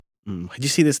Did you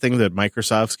see this thing that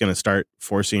Microsoft's going to start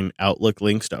forcing Outlook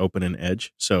links to open in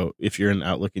Edge? So if you're in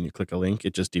Outlook and you click a link,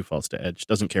 it just defaults to Edge.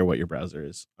 Doesn't care what your browser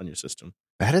is on your system.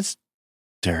 That is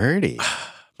dirty.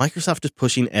 Microsoft is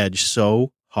pushing Edge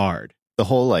so hard. The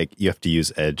whole, you have to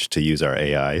use Edge to use our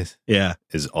AIs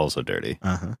is also dirty.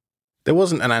 Uh-huh. There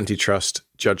wasn't an antitrust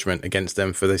judgment against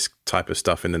them for this type of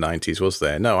stuff in the 90s, was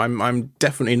there? No, I'm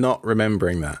definitely not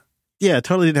remembering that. Yeah, it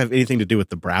totally didn't have anything to do with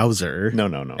the browser. No.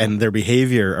 And their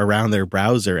behavior around their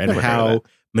browser and how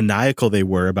maniacal they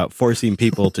were about forcing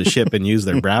people to ship and use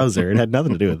their browser. It had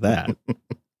nothing to do with that.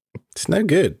 It's no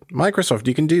good. Microsoft,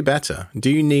 you can do better. Do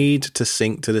you need to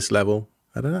sync to this level?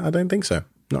 I don't know. I don't think so.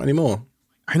 Not anymore.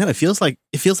 I know. It feels like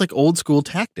old school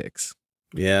tactics.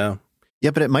 Yeah. Yeah,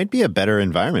 but it might be a better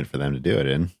environment for them to do it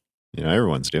in.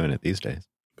 Everyone's doing it these days.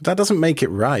 But that doesn't make it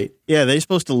right. Yeah, they're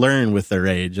supposed to learn with their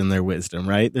age and their wisdom,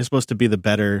 right? They're supposed to be the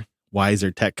better, wiser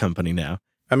tech company now.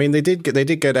 I mean, they did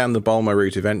go down the Bulma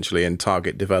route eventually and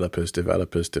target developers,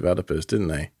 didn't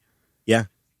they? Yeah,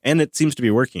 and it seems to be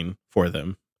working for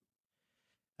them.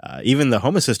 Even the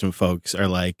Home Assistant folks are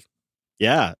like,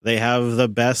 yeah, they have the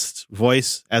best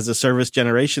voice as a service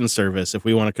generation service. If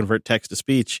we want to convert text to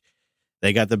speech,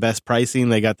 they got the best pricing.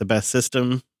 They got the best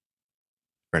system.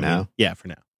 For now? Yeah, for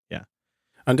now. Yeah.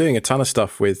 I'm doing a ton of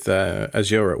stuff with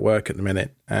Azure at work at the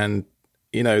minute. And,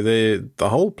 the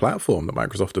whole platform that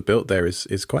Microsoft have built there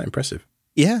is quite impressive.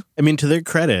 Yeah. I mean, to their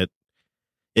credit,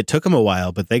 it took them a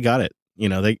while, but they got it.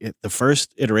 The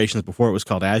first iterations before it was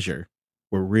called Azure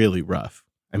were really rough.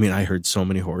 I mean, I heard so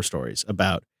many horror stories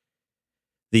about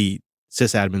the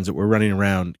sysadmins that were running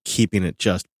around keeping it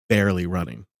just barely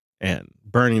running and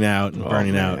burning out.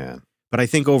 But I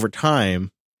think over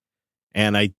time,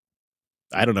 and I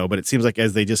don't know, but it seems like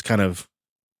as they just kind of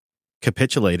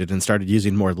capitulated and started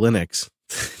using more Linux,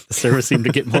 the service seemed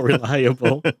to get more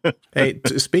reliable. Hey,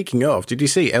 speaking of, did you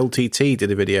see LTT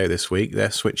did a video this week?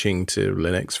 They're switching to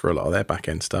Linux for a lot of their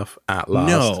backend stuff at last.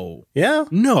 No. Yeah?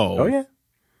 No. Oh, yeah.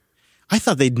 I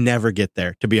thought they'd never get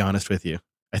there, to be honest with you.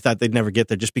 I thought they'd never get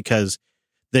there just because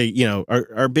they,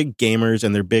 are big gamers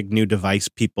and they're big new device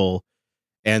people.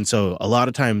 And so a lot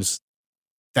of times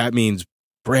that means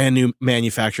brand new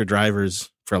manufactured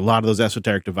drivers for a lot of those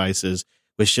esoteric devices,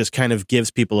 which just kind of gives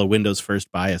people a Windows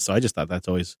first bias. So I just thought that's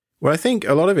always... Well, I think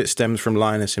a lot of it stems from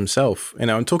Linus himself.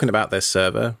 I'm talking about their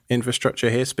server infrastructure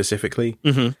here specifically.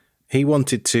 Mm-hmm. He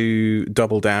wanted to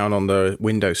double down on the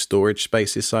Windows storage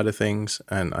spaces side of things.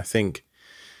 And I think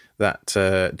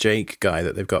that Jake guy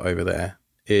that they've got over there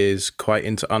is quite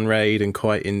into Unraid and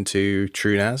quite into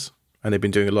TrueNAS. And they've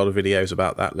been doing a lot of videos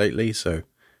about that lately. So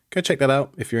go check that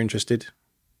out if you're interested.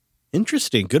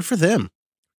 Interesting. Good for them.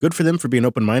 Good for them for being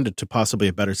open-minded to possibly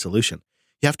a better solution.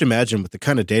 You have to imagine with the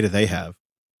kind of data they have,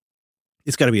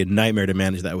 it's got to be a nightmare to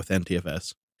manage that with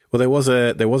NTFS. Well, there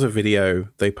was a video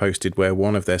they posted where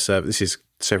one of their servers, this is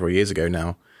several years ago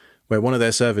now, where one of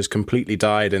their servers completely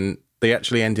died and they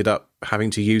actually ended up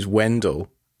having to use Wendell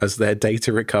as their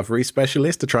data recovery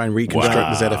specialist to try and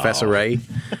reconstruct the ZFS array.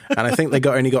 And I think they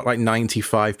only got like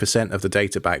 95% of the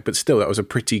data back, but still that was a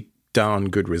pretty darn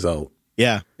good result.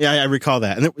 Yeah, I recall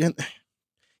that. And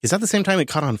is that the same time it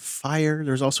caught on fire?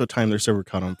 There was also a time their server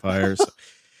caught on fire. So,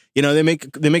 they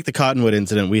make the Cottonwood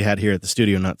incident we had here at the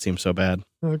studio not seem so bad.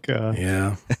 Oh, God.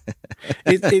 Yeah.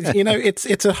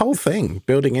 It's a whole thing.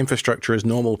 Building infrastructure as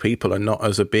normal people and not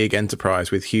as a big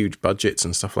enterprise with huge budgets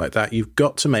and stuff like that. You've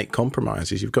got to make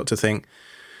compromises. You've got to think,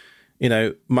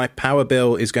 my power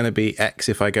bill is going to be X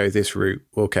if I go this route.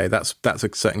 Okay, that's a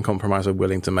certain compromise I'm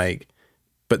willing to make.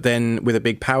 But then with a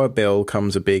big power bill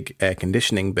comes a big air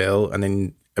conditioning bill and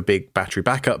then a big battery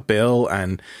backup bill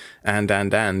and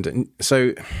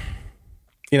so...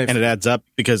 and it adds up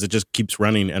because it just keeps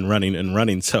running and running and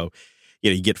running. So,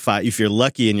 you get five. If you're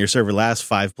lucky and your server lasts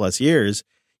 5+ years,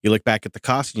 you look back at the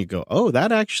cost and you go, "Oh,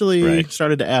 that actually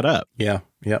started to add up." Yeah,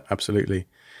 absolutely.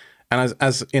 And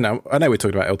as I know we're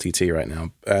talking about LTT right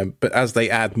now, but as they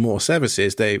add more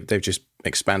services, they're just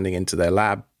expanding into their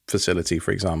lab facility,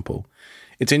 for example.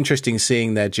 It's interesting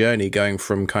seeing their journey going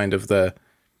from kind of the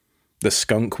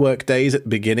skunk work days at the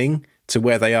beginning to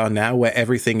where they are now, where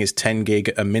everything is 10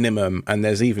 gig a minimum, and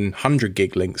there's even 100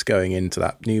 gig links going into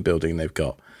that new building they've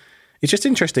got. It's just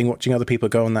interesting watching other people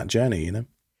go on that journey,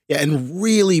 Yeah, and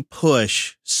really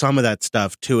push some of that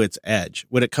stuff to its edge.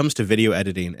 When it comes to video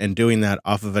editing and doing that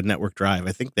off of a network drive,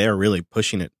 I think they're really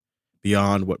pushing it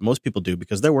beyond what most people do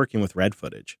because they're working with red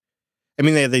footage. I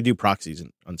mean, they do proxies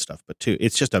on stuff, but too,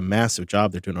 it's just a massive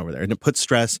job they're doing over there. And it puts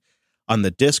stress on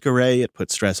the disk array. It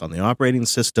puts stress on the operating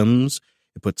systems.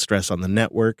 It puts stress on the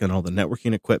network and all the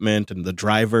networking equipment and the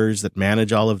drivers that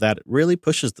manage all of that. It really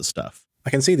pushes the stuff. I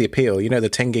can see the appeal. You know, the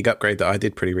 10 gig upgrade that I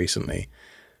did pretty recently.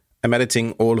 I'm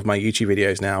editing all of my YouTube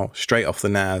videos now straight off the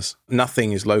NAS.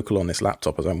 Nothing is local on this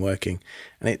laptop as I'm working.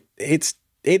 And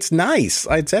it's nice,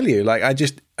 I tell you. Like, I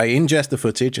ingest the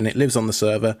footage and it lives on the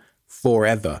server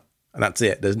forever. And that's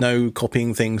it. There's no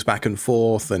copying things back and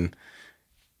forth. And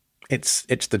it's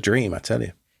the dream, I tell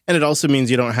you. And it also means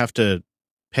you don't have to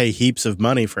pay heaps of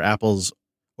money for Apple's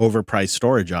overpriced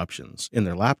storage options in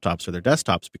their laptops or their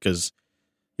desktops, because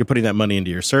you're putting that money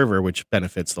into your server, which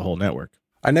benefits the whole network.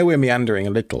 I know we're meandering a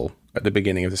little at the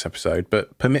beginning of this episode,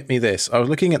 but permit me this. I was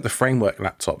looking at the Framework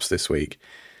laptops this week,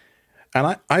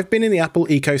 and I've been in the Apple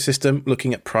ecosystem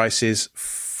looking at prices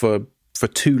for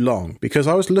too long, because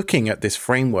I was looking at this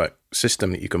Framework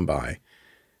system that you can buy,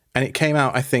 and it came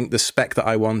out, I think, the spec that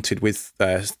I wanted with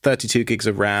 32 gigs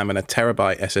of RAM and a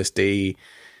terabyte SSD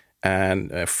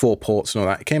and 4 ports and all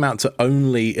that. It came out to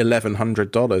only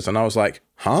 $1,100, and I was like,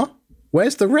 huh?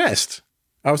 Where's the rest?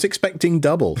 I was expecting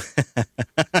double.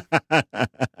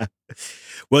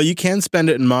 Well, you can spend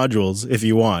it in modules if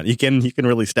you want. You can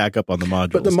really stack up on the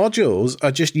modules. But the modules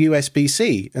are just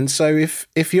USB-C. And so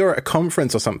if you're at a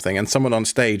conference or something and someone on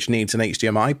stage needs an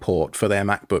HDMI port for their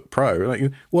MacBook Pro,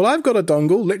 like, well, I've got a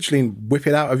dongle, literally whip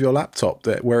it out of your laptop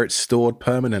where it's stored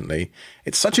permanently.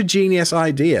 It's such a genius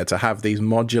idea to have these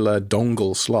modular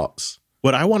dongle slots.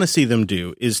 What I want to see them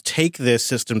do is take this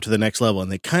system to the next level,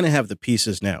 and they kind of have the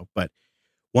pieces now. But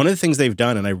one of the things they've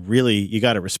done, and you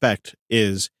got to respect,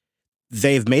 is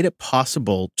they've made it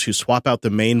possible to swap out the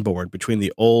main board between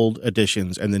the old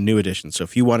editions and the new editions. So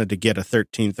if you wanted to get a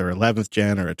 13th or 11th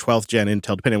gen or a 12th gen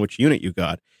Intel, depending on which unit you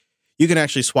got, you can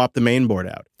actually swap the main board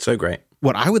out. So great.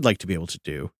 What I would like to be able to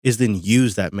do is then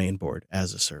use that main board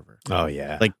as a server. Oh,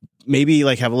 yeah. Like maybe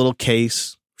like have a little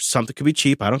case, something could be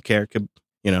cheap. I don't care.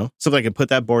 Something I could put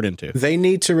that board into. They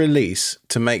need to release,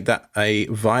 to make that a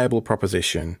viable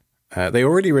proposition. They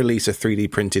already released a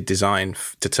 3D printed design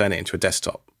to turn it into a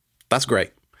desktop. That's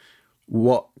great.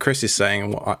 What Chris is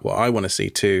saying, what I want to see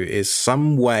too, is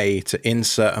some way to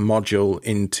insert a module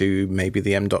into maybe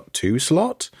the M.2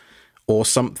 slot or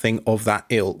something of that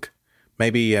ilk.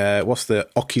 Maybe what's the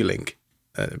Oculink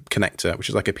connector, which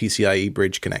is like a PCIe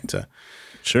bridge connector.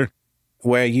 Sure.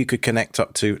 Where you could connect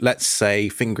up to, let's say,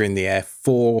 finger in the air,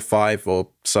 4 or 5 or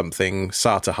something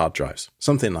SATA hard drives,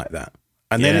 something like that.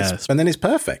 And then it's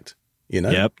perfect.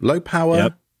 Yep. Low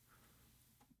power.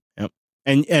 Yep.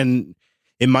 And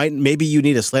maybe you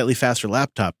need a slightly faster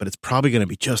laptop, but it's probably going to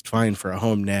be just fine for a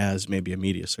home NAS, maybe a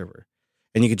media server.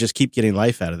 And you could just keep getting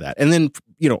life out of that. And then,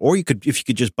 or if you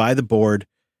could just buy the board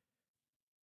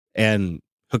and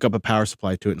hook up a power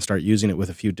supply to it and start using it with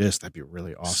a few disks, that'd be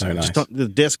really awesome. So nice. The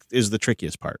disk is the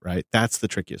trickiest part, right? That's the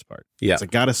trickiest part. Yeah. I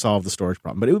got to solve the storage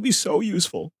problem, but it would be so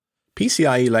useful.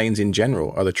 PCIe lanes in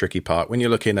general are the tricky part. When you're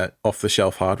looking at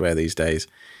off-the-shelf hardware these days,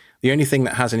 the only thing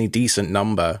that has any decent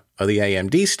number are the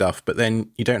AMD stuff, but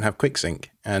then you don't have QuickSync.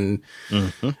 And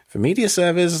for media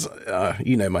servers,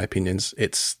 my opinions,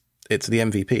 it's the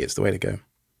MVP. It's the way to go.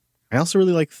 I also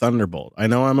really like Thunderbolt. I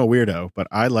know I'm a weirdo, but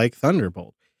I like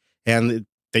Thunderbolt. And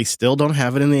they still don't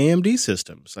have it in the AMD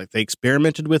systems. Like, they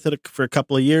experimented with it for a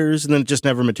couple of years and then it just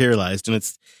never materialized. And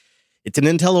it's an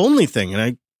Intel only thing.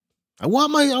 And I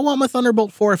want my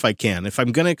Thunderbolt 4 if I can. If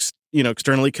I'm going to,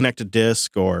 externally connect a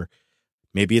disk, or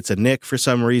maybe it's a NIC for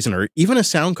some reason, or even a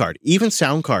sound card. Even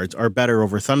sound cards are better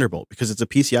over Thunderbolt because it's a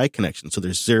PCI connection. So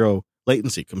there's zero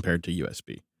latency compared to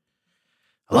USB.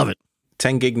 I love it.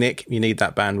 10 gig NIC, you need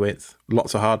that bandwidth.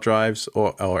 Lots of hard drives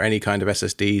or any kind of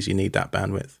SSDs, you need that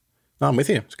bandwidth. No, I'm with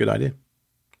you. It's a good idea.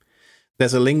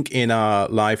 There's a link in our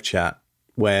live chat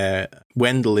where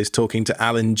Wendell is talking to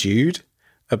Alan Jude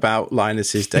about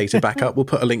Linus's data backup. We'll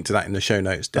put a link to that in the show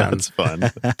notes down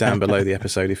below the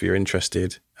episode if you're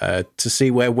interested to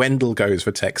see where Wendell goes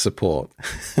for tech support.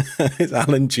 It's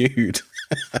Alan Jude.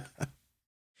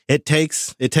 It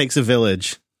takes a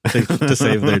village to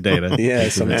save their data. Yeah,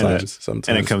 sometimes.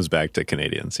 And it comes back to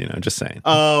Canadians, just saying.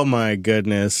 Oh my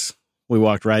goodness. We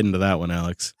walked right into that one,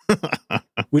 Alex.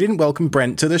 We didn't welcome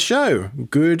Brent to the show.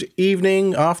 Good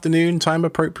evening, afternoon, time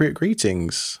appropriate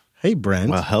greetings. Hey, Brent.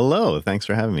 Well, hello. Thanks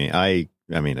for having me. I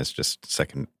mean, it's just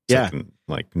second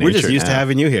like nature. We're just used to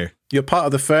having you here. You're part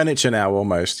of the furniture now,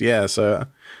 almost. Yeah, so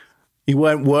you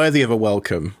weren't worthy of a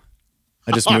welcome.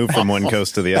 I just moved from one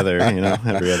coast to the other,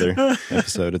 every other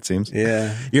episode, it seems.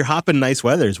 Yeah. You're hopping nice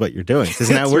weather is what you're doing. Because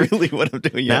now That's really what I'm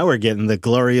doing. Now we're getting the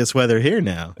glorious weather here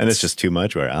now. And it's just too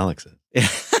much where Alex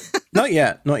is. Not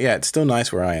yet. It's still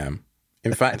nice where I am.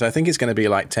 In fact, I think it's going to be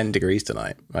like 10 degrees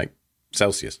tonight, like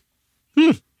Celsius.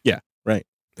 Yeah, right.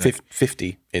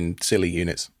 50 in silly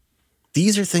units.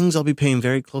 these are things I'll be paying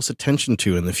very close attention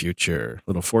to in the future.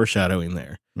 Little foreshadowing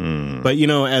there. Hmm. But,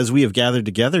 as we have gathered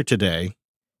together today,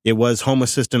 it was Home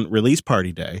Assistant Release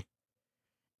Party Day.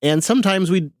 And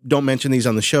sometimes we don't mention these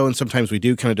on the show, and sometimes we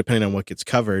do, kind of depending on what gets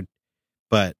covered.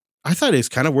 But I thought it's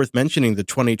kind of worth mentioning the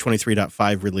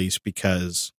 2023.5 release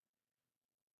because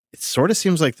it sort of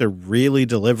seems like they're really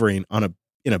delivering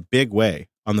in a big way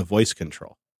on the voice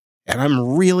control. And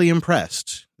I'm really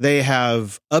impressed. They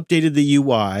have updated the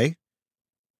UI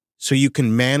so you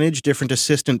can manage different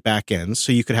assistant backends.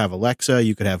 So you could have Alexa,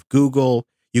 you could have Google,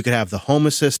 you could have the Home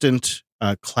Assistant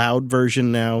cloud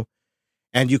version now.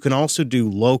 And you can also do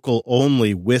local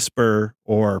only Whisper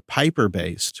or Piper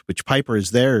based, which Piper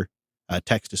is their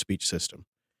text to speech system.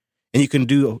 And you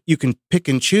can pick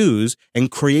and choose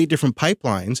and create different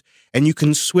pipelines, and you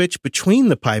can switch between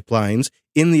the pipelines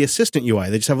in the assistant UI.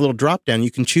 They just have a little drop down.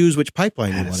 You can choose which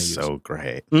pipeline you want to use. So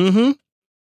great. Mm-hmm.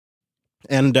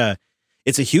 And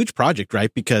it's a huge project,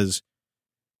 right? Because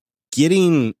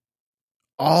getting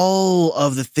all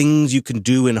of the things you can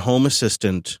do in Home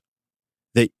Assistant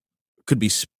that could be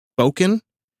spoken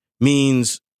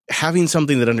means having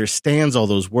something that understands all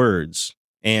those words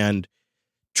and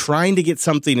trying to get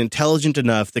something intelligent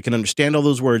enough that can understand all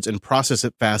those words and process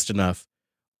it fast enough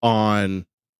on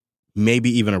maybe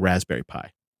even a Raspberry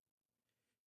Pi.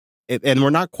 And we're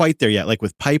not quite there yet. Like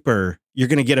with Piper, you're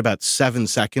going to get about 7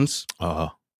 seconds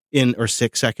or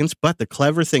 6 seconds. But the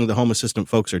clever thing the Home Assistant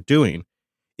folks are doing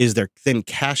is they're then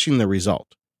caching the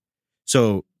result.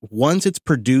 So once it's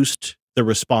produced the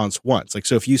response once, like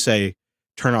so if you say,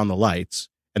 turn on the lights,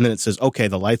 and then it says, okay,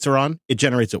 the lights are on, it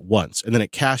generates it once, and then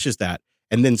it caches that.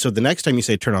 And then so the next time you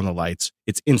say, turn on the lights,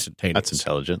 it's instantaneous. That's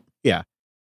intelligent. Yeah.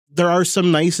 There are some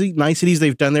niceties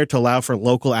they've done there to allow for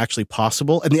local actually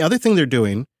possible. And the other thing they're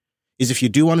doing is if you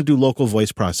do want to do local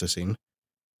voice processing,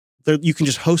 you can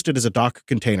just host it as a Docker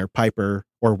container, Piper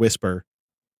or Whisper,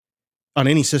 on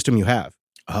any system you have.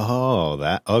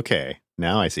 Oh, okay.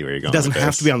 Now I see where you're going. It doesn't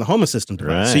have to be on the Home Assistant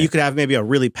device. Right. So you could have maybe a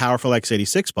really powerful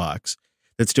x86 box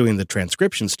that's doing the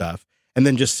transcription stuff, and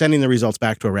then just sending the results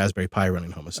back to a Raspberry Pi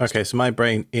running Home Assistant. Okay, so my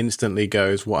brain instantly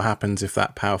goes, what happens if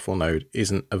that powerful node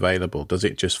isn't available? Does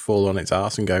it just fall on its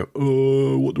ass and go,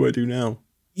 oh, what do I do now?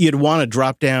 You'd want to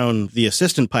drop down the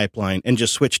assistant pipeline and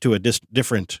just switch to a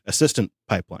different assistant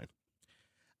pipeline.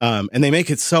 And they make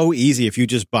it so easy if you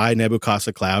just buy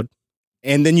Nebuchadnezzar Cloud,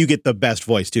 and then you get the best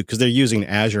voice too, because they're using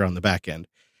Azure on the back end.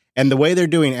 And the way they're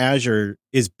doing Azure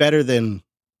is better than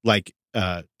like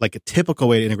a typical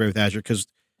way to integrate with Azure, because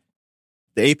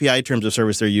the API terms of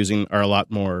service they're using are a lot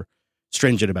more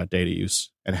stringent about data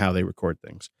use and how they record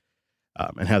things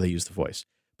and how they use the voice.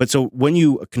 But so when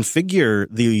you configure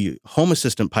the Home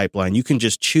Assistant pipeline, you can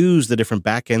just choose the different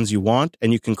backends you want,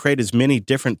 and you can create as many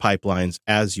different pipelines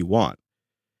as you want.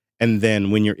 And then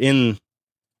when you're in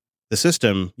the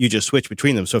system, you just switch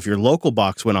between them. So if your local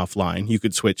box went offline, you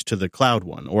could switch to the cloud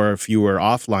one. Or if you were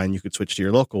offline, you could switch to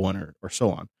your local one or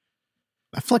so on.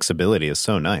 That flexibility is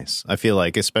so nice. I feel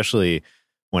like, especially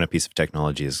when a piece of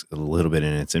technology is a little bit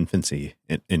in its infancy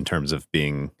in terms of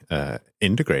being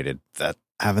integrated, that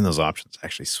having those options is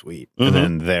actually sweet. Mm-hmm. And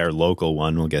then their local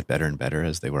one will get better and better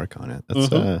as they work on it.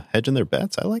 That's hedging their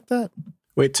bets. I like that.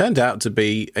 Well, it turned out to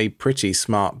be a pretty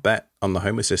smart bet on the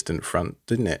Home Assistant front,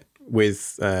 didn't it?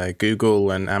 With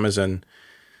Google and Amazon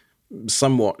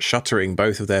somewhat shuttering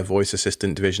both of their voice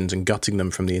assistant divisions and gutting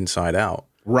them from the inside out.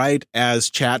 Right as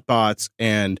chatbots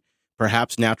and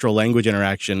perhaps natural language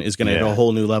interaction is going to hit a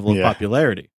whole new level of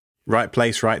popularity. Right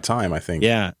place, right time, I think.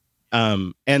 Yeah.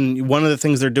 And one of the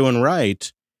things they're doing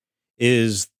right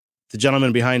is the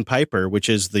gentleman behind Piper, which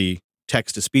is the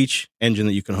text-to-speech engine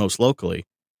that you can host locally.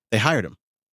 They hired him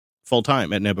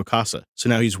full-time at Nebuchadnezzar. So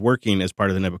now he's working as part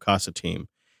of the Nebuchadnezzar team.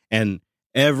 And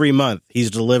every month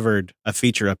he's delivered a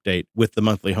feature update with the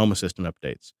monthly Home Assistant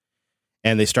updates.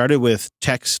 And they started with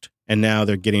text, and now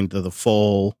they're getting to the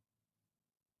full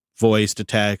voice to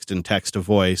text and text to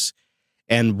voice.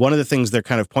 And one of the things they're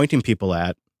kind of pointing people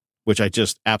at, which I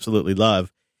just absolutely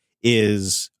love,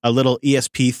 is a little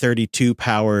ESP32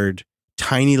 powered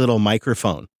tiny little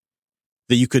microphone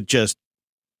that you could just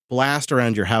blast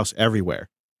around your house everywhere.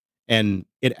 And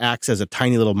it acts as a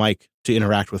tiny little mic to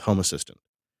interact with Home Assistant.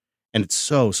 And it's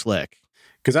so slick.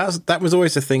 Because that was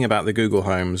always the thing about the Google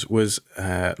Homes was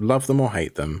love them or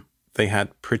hate them. They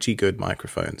had pretty good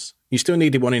microphones. You still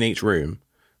needed one in each room,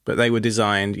 but they were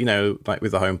designed, like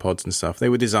with the HomePods and stuff, they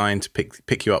were designed to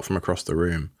pick you up from across the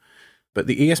room. But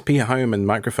the ESP Home and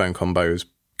microphone combo is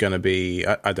going to be,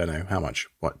 I don't know how much,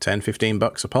 $10,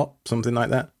 $15 a pop, something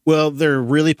like that? Well, they're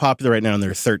really popular right now, and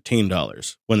they're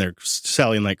 $13 when they're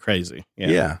selling like crazy.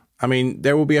 Yeah. I mean,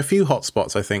 there will be a few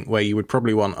hotspots, I think, where you would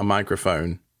probably want a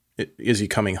microphone as you're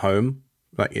coming home,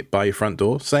 like by your front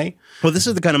door, say. Well, this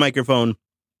is the kind of microphone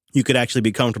you could actually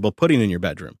be comfortable putting in your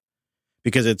bedroom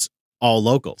because it's all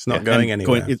local. It's not going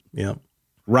anywhere. Yeah.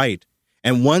 Right.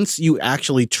 And once you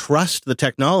actually trust the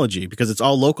technology, because it's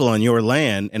all local on your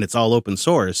LAN and it's all open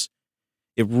source,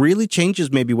 it really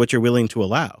changes maybe what you're willing to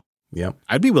allow. Yeah.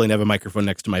 I'd be willing to have a microphone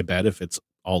next to my bed if it's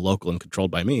all local and controlled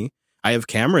by me. I have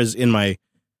cameras in my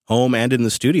home and in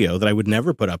the studio that I would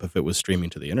never put up if it was streaming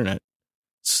to the internet.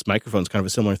 This microphone's kind of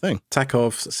a similar thing.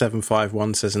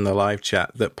 Takov751 says in the live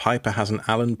chat that Piper has an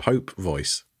Alan Pope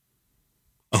voice.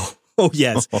 Oh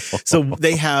yes. So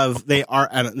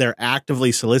they're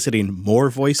actively soliciting more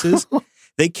voices.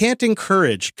 They can't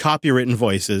encourage copywritten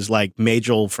voices like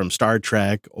Majel from Star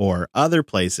Trek or other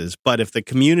places, but if the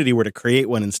community were to create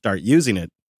one and start using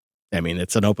it, I mean,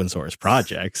 it's an open source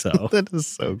project, so That is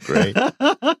so great.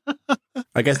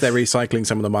 I guess they're recycling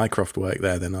some of the Mycroft work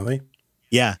there then, are they?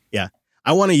 Yeah.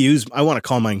 I want to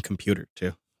call mine computer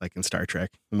too, like in Star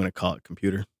Trek. I'm going to call it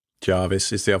computer.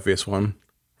 Jarvis is the obvious one,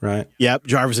 right? Yep,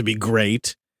 Jarvis would be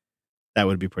great. That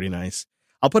would be pretty nice.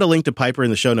 I'll put a link to Piper in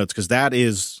the show notes because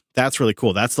that's really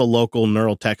cool. That's the local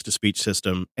neural text-to-speech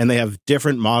system, and they have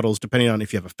different models depending on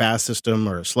if you have a fast system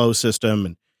or a slow system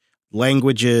and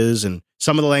languages, and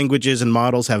some of the languages and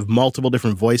models have multiple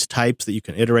different voice types that you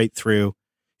can iterate through.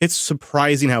 It's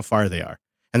surprising how far they are.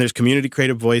 And there's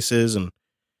community-created voices, and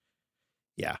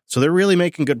yeah, so they're really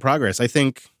making good progress. I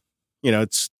think,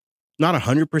 it's not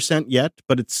 100% yet,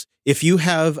 but it's if you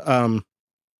have the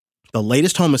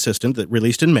latest Home Assistant that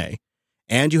released in May,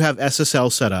 and you have SSL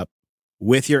set up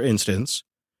with your instance,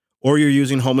 or you're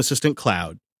using Home Assistant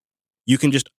Cloud, you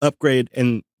can just upgrade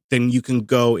and then you can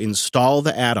go install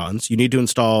the add-ons. You need to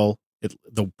install it.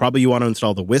 Probably you want to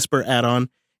install the Whisper add-on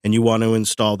and you want to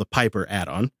install the Piper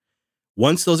add-on.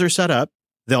 Once those are set up,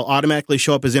 they'll automatically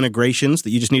show up as integrations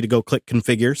that you just need to go click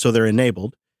configure so they're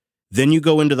enabled. Then you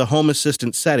go into the Home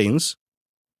Assistant settings,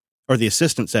 or the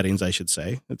assistant settings, I should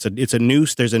say. There's a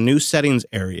new settings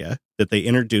area that they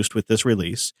introduced with this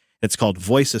release. It's called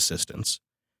Voice Assistance.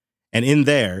 And in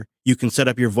there, you can set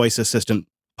up your voice assistant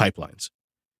pipelines.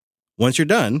 Once you're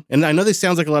done, and I know this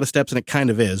sounds like a lot of steps and it kind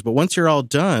of is, but once you're all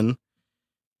done,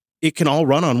 it can all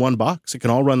run on one box. It can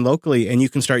all run locally and you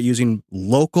can start using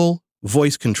local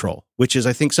voice control, which is,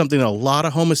 I think, something that a lot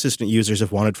of Home Assistant users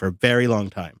have wanted for a very long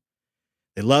time.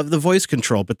 They love the voice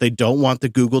control, but they don't want the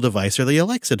Google device or the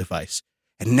Alexa device.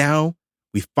 And now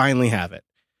we finally have it.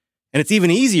 And it's even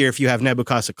easier if you have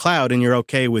Nebuchadnezzar Cloud and you're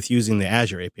okay with using the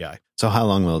Azure API. So how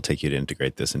long will it take you to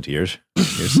integrate this into your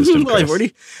system? Well,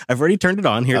 I've already turned it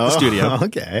on here at the studio.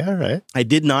 Okay, all right. I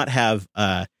did not have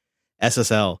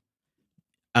SSL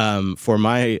for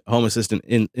my Home Assistant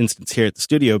instance here at the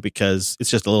studio because it's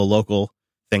just a little local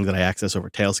thing that I access over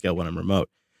Tailscale when I'm remote.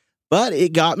 But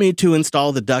it got me to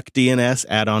install the Duck DNS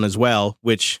add-on as well,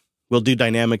 which will do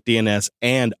dynamic DNS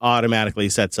and automatically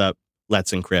sets up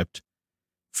Let's Encrypt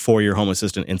for your Home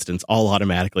Assistant instance all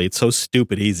automatically. It's so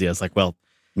stupid easy. I was like, well,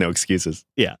 no excuses.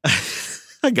 Yeah,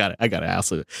 I got it.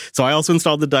 Absolutely. So I also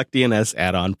installed the Duck DNS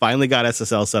add-on. Finally got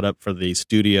SSL set up for the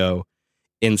studio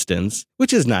instance,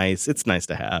 which is nice. It's nice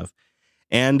to have,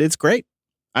 and it's great.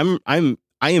 I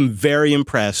am very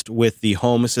impressed with the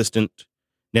Home Assistant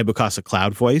Nebuchadnezzar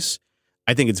Cloud voice.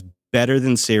 I think it's better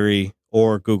than Siri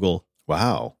or Google.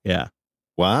 Wow. Yeah.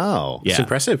 Wow. Yeah. It's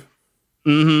impressive.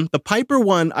 Mm-hmm. The Piper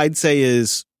one, I'd say,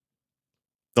 is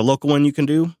the local one you can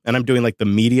do. And I'm doing like the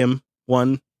medium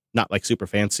one, not like super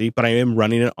fancy, but I am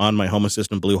running it on my Home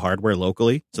Assistant Blue hardware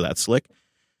locally. So that's slick.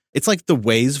 It's like the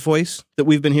Waze voice that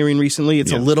we've been hearing recently.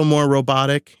 It's a little more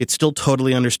robotic. It's still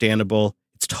totally understandable.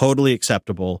 It's totally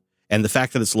acceptable. And the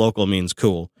fact that it's local means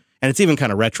cool. And it's even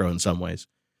kind of retro in some ways.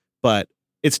 But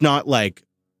it's not like,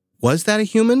 was that a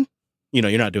human?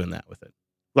 You're not doing that with it.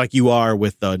 Like you are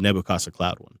with the Nebuchadnezzar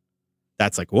Cloud one.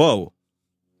 That's like, whoa.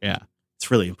 Yeah,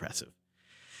 it's really impressive.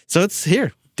 So it's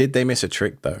here. Did they miss a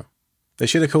trick, though? They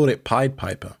should have called it Pied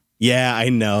Piper. Yeah, I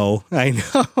know.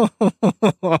 It's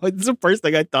the first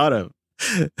thing I thought of.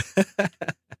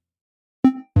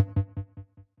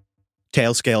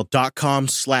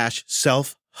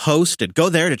 Tailscale.com/self-hosted. Go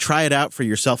there to try it out for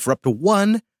yourself for up to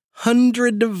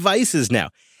 100 devices now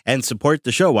and support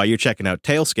the show while you're checking out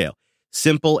Tailscale.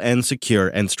 Simple and secure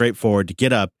and straightforward to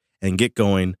get up and get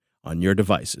going on your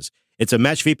devices. It's a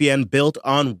mesh VPN built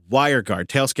on WireGuard.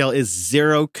 Tailscale is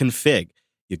zero config.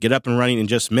 You get up and running in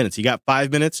just minutes. You got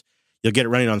 5 minutes, you'll get it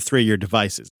running on 3 of your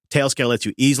devices. Tailscale lets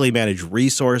you easily manage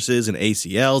resources and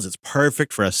ACLs. It's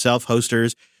perfect for us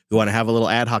self-hosters who want to have a little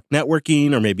ad hoc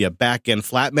networking or maybe a back-end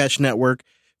flat mesh network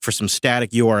for some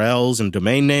static URLs and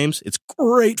domain names. It's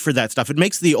great for that stuff. It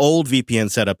makes the old VPN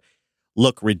setup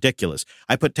look ridiculous.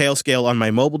 I put Tailscale on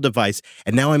my mobile device,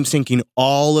 and now I'm syncing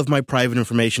all of my private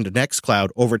information to Nextcloud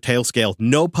over Tailscale.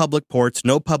 No public ports,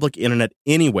 no public internet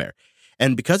anywhere.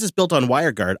 And because it's built on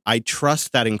WireGuard, I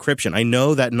trust that encryption. I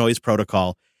know that noise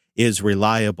protocol is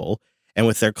reliable. And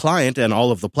with their client and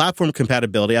all of the platform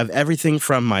compatibility, I have everything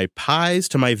from my Pis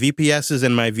to my VPSs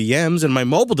and my VMs and my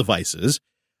mobile devices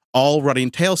all running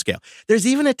Tailscale. There's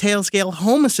even a Tailscale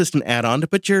Home Assistant add-on to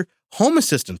put your Home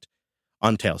Assistant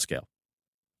on Tailscale.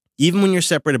 Even when you're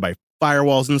separated by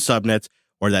firewalls and subnets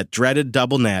or that dreaded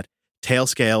double net,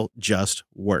 Tailscale just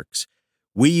works.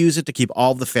 We use it to keep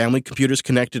all the family computers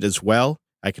connected as well.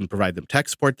 I can provide them tech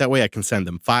support that way. I can send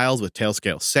them files with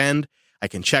Tailscale Send. I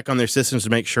can check on their systems to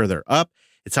make sure they're up.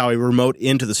 It's how I remote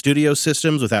into the studio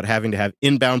systems without having to have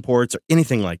inbound ports or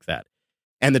anything like that.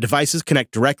 And the devices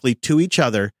connect directly to each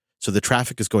other, so the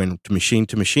traffic is going to machine.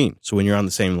 So when you're on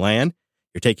the same LAN,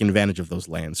 you're taking advantage of those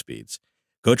LAN speeds.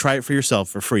 Go try it for yourself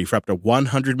for free for up to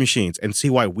 100 machines and see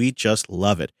why we just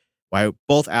love it. Why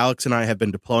both Alex and I have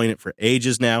been deploying it for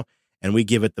ages now, and we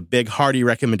give it the big hearty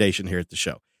recommendation here at the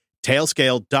show.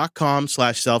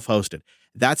 Tailscale.com/self-hosted.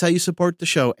 That's how you support the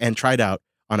show and try it out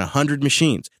on 100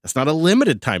 machines. That's not a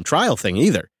limited time trial thing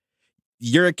either.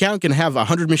 Your account can have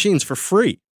 100 machines for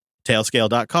free.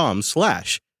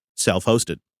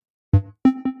 Tailscale.com/self-hosted.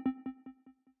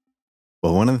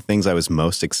 Well, one of the things I was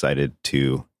most excited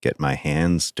to get my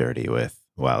hands dirty with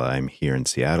while I'm here in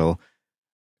Seattle,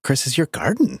 Chris, is your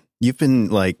garden. You've been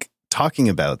talking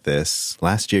about this.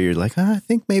 Last year, you're like, I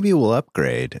think maybe we'll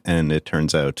upgrade. And it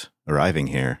turns out arriving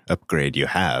here, upgrade you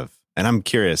have. And I'm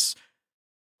curious,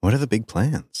 what are the big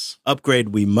plans? Upgrade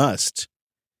we must.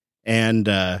 And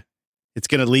it's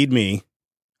going to lead me,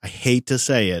 I hate to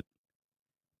say it,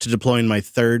 to deploying my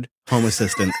third Home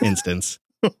Assistant instance.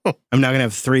 I'm now going to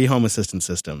have 3 Home Assistant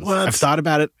systems. What? I've thought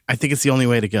about it. I think it's the only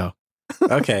way to go.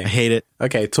 Okay. I hate it.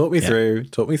 Okay, talk me through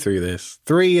this.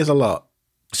 3 is a lot.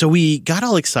 So we got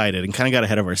all excited and kind of got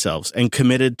ahead of ourselves and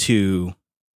committed to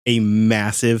a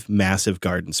massive, massive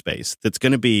garden space that's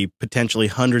going to be potentially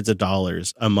hundreds of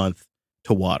dollars a month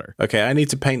to water. Okay, I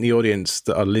need to paint the audience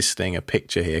that are listening a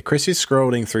picture here. Chris is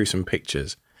scrolling through some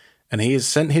pictures, and he has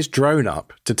sent his drone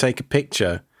up to take a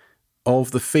picture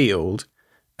of the field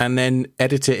and then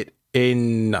edit it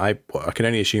in, I can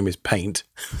only assume is Paint,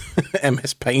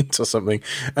 MS Paint or something,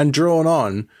 and drawn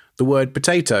on the word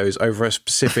potatoes over a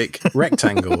specific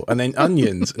rectangle, and then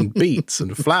onions and beets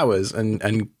and flowers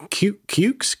and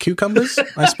cucumbers,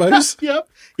 I suppose. Yep,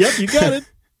 you got it.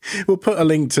 We'll put a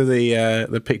link to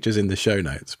the pictures in the show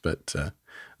notes, but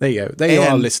there you go. There you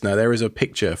are, listener. There is a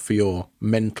picture for your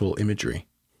mental imagery.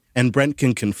 And Brent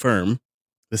can confirm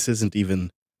this isn't even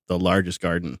the largest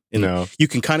garden. No. You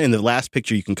can kind of, in the last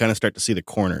picture, you can kind of start to see the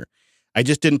corner. I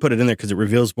just didn't put it in there because it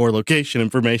reveals more location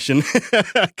information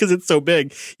because it's so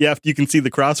big. You can see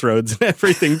the crossroads and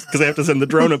everything because I have to send the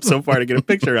drone up so far to get a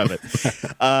picture of it.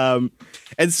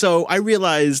 And so I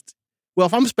realized, well,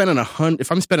 if I'm spending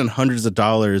hundreds of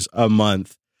dollars a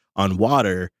month on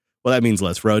water, well, that means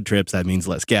less road trips. That means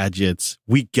less gadgets.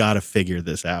 We got to figure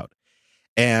this out.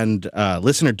 And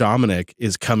listener Dominic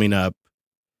is coming up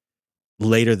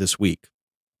later this week.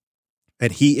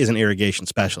 And he is an irrigation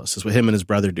specialist. That's what him and his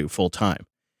brother do full time.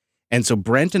 And so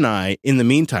Brent and I, in the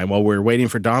meantime, while we're waiting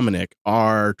for Dominic,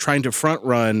 are trying to front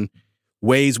run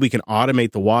ways we can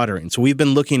automate the watering. So we've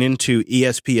been looking into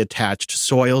ESP attached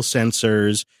soil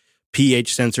sensors,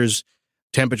 pH sensors,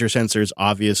 temperature sensors,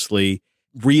 obviously,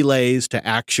 relays to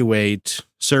actuate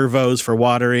servos for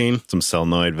watering. Some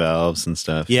solenoid valves and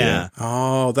stuff. Yeah.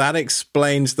 Oh, that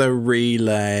explains the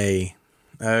relay.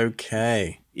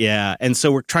 Okay. Yeah. And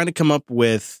so we're trying to come up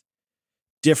with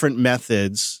different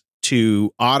methods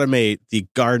to automate the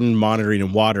garden monitoring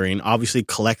and watering, obviously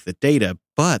collect the data.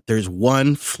 But there's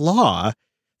one flaw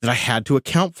that I had to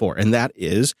account for, and that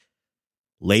is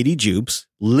Lady Jupes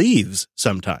leaves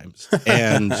sometimes.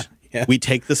 And Yeah. we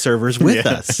take the servers with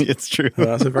us. It's true. Well,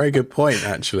 that's a very good point,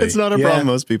 actually. It's not a problem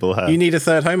most people have. You need a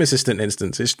third Home Assistant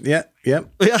instance. Yeah,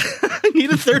 I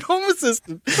need a third Home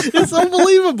Assistant. It's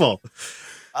unbelievable.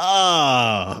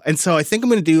 And so I think I'm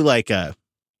going to do like a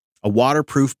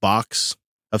waterproof box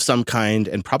of some kind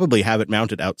and probably have it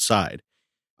mounted outside.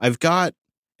 I've got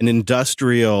an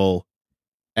industrial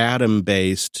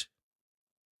Atom-based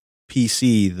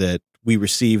PC that we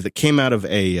received that came out of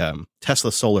a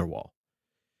Tesla solar wall.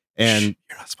 And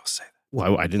you're not supposed to say that.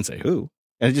 Well, I didn't say who.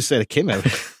 I just said it came out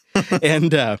of it.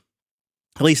 And at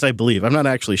least I believe. I'm not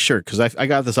actually sure because I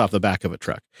got this off the back of a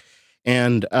truck.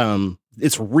 And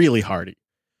it's really hardy.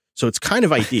 So it's kind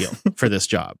of ideal for this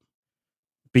job.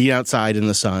 be outside in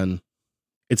the sun.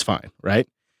 It's fine, right?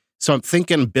 So I'm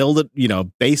thinking build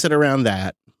it, base it around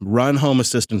that, run Home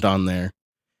Assistant on there,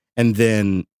 and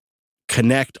then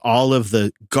connect all of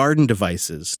the garden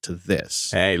devices to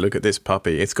this. Hey, look at this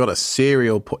puppy. It's got a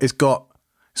serial port. It's got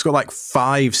like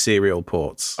 5 serial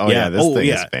ports. Oh, yeah. This thing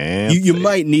is fancy. You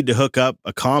might need to hook up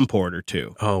a COM port or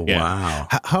 2. Oh, Yeah. wow.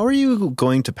 How are you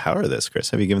going to power this, Chris?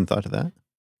 Have you given thought to that?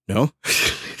 No?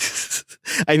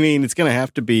 I mean, it's going to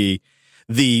have to be,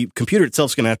 the computer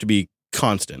itself is going to have to be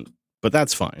constant, but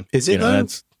that's fine. Is it, though?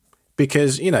 That's,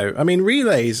 Because,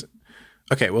 relays...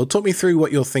 Okay, well, talk me through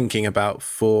what you're thinking about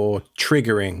for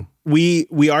triggering.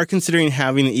 we are considering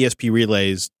having the ESP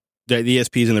relays, the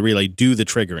ESPs in the relay do the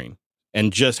triggering,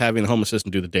 and just having the Home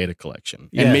Assistant do the data collection.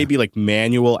 Yeah. And maybe like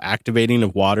manual activating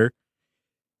of water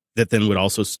that then would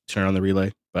also turn on the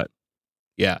relay. But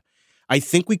yeah, I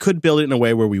think we could build it in a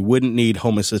way where we wouldn't need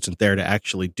Home Assistant there to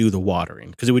actually do the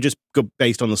watering, because it would just go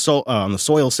based on the soil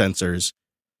sensors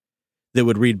that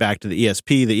would read back to the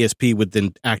ESP. The ESP would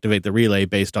then activate the relay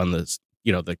based on the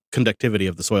conductivity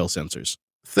of the soil sensors.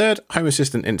 Third Home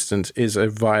Assistant instance is a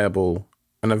viable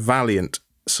and a valiant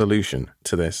solution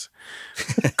to this.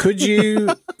 Could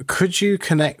you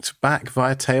connect back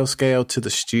via Tailscale to the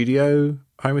studio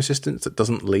Home Assistant that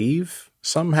doesn't leave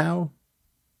somehow?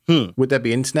 Would there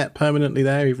be internet permanently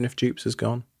there, even if Jupes is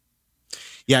gone?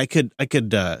 Yeah, I could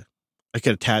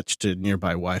attach to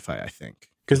nearby Wi-Fi, I think.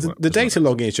 Because the data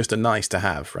logging is just a nice to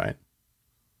have, right?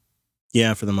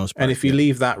 Yeah, for the most part. And if you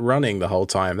leave that running the whole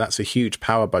time, that's a huge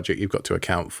power budget you've got to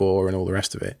account for and all the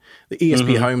rest of it. The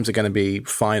ESP homes are going to be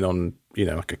fine on,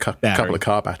 like a couple of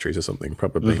car batteries or something,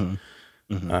 probably.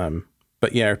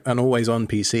 But yeah, an always-on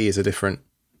PC is a different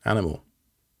animal.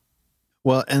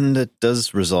 Well, and it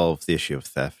does resolve the issue of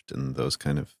theft and those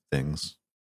kind of things.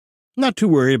 Not too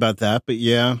worried about that, but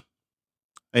yeah.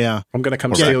 I'm going to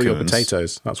come steal your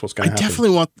potatoes. That's what's going to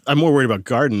happen. I'm more worried about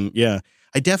garden. Yeah.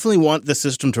 I definitely want the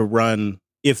system to run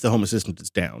if the Home Assistant is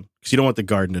down, because you don't want the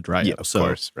garden to dry up. Of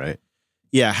course, right?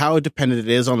 Yeah, how dependent it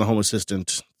is on the Home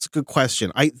Assistant, it's a good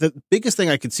question. The biggest thing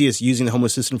I could see us using the Home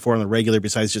Assistant for on the regular,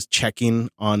 besides just checking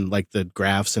on like the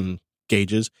graphs and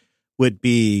gauges, would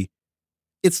be,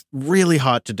 it's really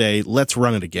hot today, let's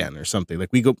run it again or something.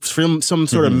 Like we go from some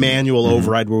sort of manual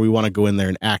override where we want to go in there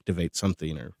and activate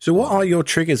something. So what are your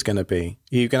triggers going to be?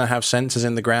 Are you going to have sensors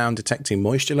in the ground detecting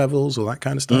moisture levels, all that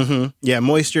kind of stuff? Yeah,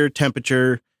 moisture,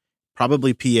 temperature,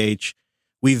 probably pH.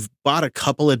 We've bought a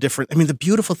couple of different, the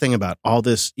beautiful thing about all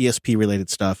this ESP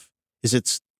related stuff is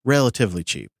it's relatively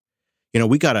cheap.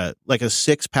 We got a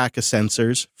 6-pack of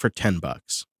sensors for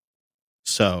 $10.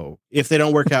 So if they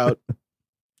don't work out,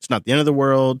 it's not the end of the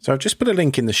world. So I've just put a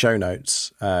link in the show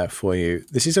notes for you.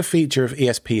 This is a feature of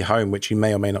ESP Home, which you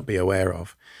may or may not be aware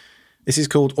of. This is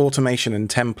called Automation and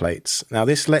Templates. Now,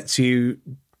 this lets you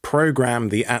program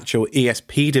the actual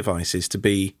ESP devices to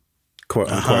be,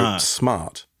 quote unquote,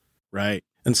 smart. Right.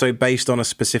 And so based on a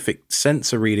specific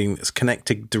sensor reading that's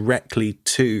connected directly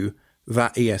to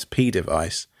that ESP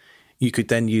device, you could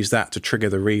then use that to trigger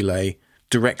the relay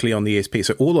directly on the ESP.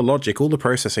 So all the logic, all the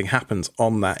processing happens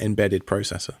on that embedded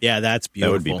processor. Yeah, that's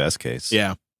beautiful. That would be best case.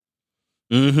 Yeah.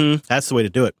 That's the way to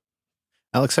do it.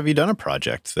 Alex, have you done a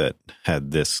project that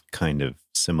had this kind of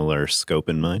similar scope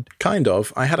in mind? Kind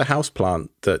of. I had a houseplant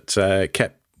that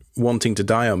kept wanting to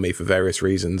die on me for various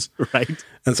reasons. Right.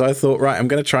 And so I thought, right, I'm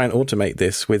going to try and automate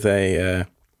this with I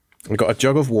got a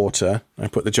jug of water. I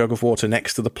put the jug of water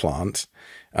next to the plant,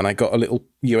 and I got a little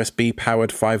USB powered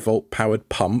 5-volt powered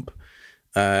pump,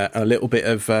 a little bit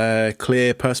of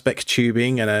clear Perspex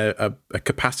tubing, and a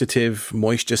capacitive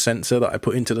moisture sensor that I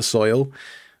put into the soil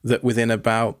that within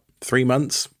about 3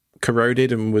 months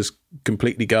corroded and was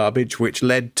completely garbage, which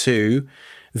led to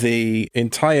the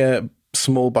entire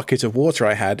small bucket of water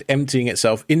I had emptying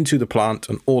itself into the plant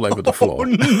and all over the floor.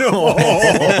 No,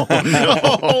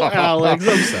 Alex,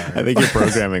 I'm sorry. I think your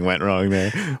programming went wrong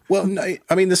there. Well, no, the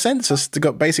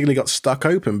sensors basically got stuck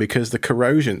open because the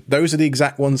corrosion, those are the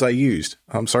exact ones I used.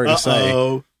 I'm sorry to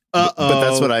say. But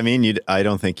that's what I mean. I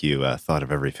don't think you thought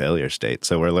of every failure state.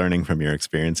 So we're learning from your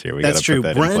experience here. We got to put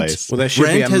that in place. Well, there should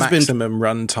be a maximum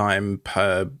runtime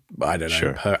per,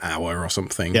 per hour or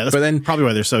something. Yeah, that's probably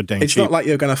why they're so dang cheap. It's not like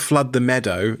you're going to flood the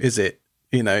meadow, is it?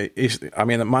 My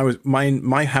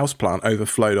house plant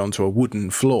overflowed onto a wooden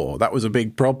floor. That was a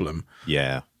big problem.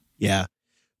 Yeah. Yeah.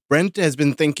 Brent has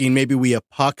been thinking maybe we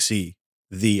epoxy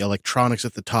the electronics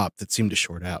at the top that seem to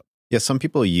short out. Yeah, some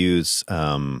people use...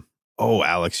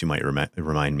 Alex, you might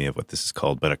remind me of what this is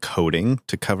called, but a coating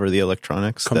to cover the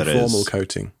electronics. Conformal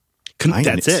coating.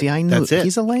 That's it. See, I know. That's it.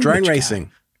 He's a language drone guy.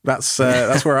 racing. That's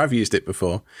where I've used it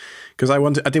before, because I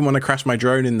didn't want to crash my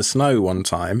drone in the snow one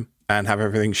time, and have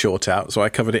everything short out. So I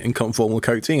covered it in conformal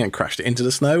coating and crashed it into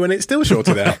the snow, and it still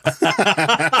shorted out.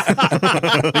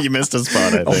 You missed a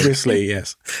spot, I think. Obviously,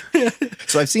 yes.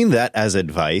 So I've seen that as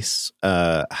advice.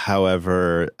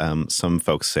 However, some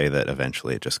folks say that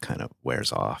eventually it just kind of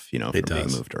wears off, from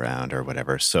being moved around or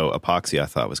whatever. So epoxy, I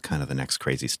thought, was kind of the next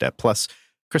crazy step. Plus,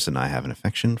 Chris and I have an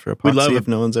affection for epoxy, if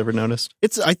no one's ever noticed.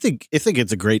 I think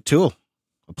it's a great tool.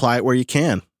 Apply it where you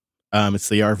can. It's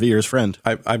the RVer's friend.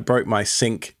 I broke my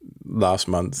sink last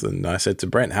month, and I said to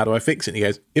Brent, "How do I fix it?" And he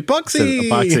goes, "Epoxy."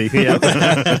 Epoxy. Yeah.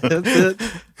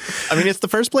 I mean, it's the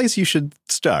first place you should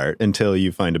start until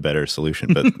you find a better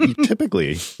solution. But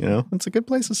typically, it's a good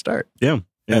place to start. Yeah.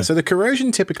 So the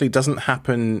corrosion typically doesn't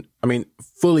happen. I mean,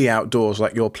 fully outdoors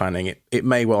like you're planning. It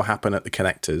may well happen at the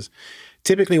connectors.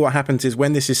 Typically, what happens is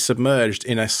when this is submerged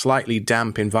in a slightly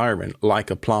damp environment, like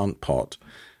a plant pot,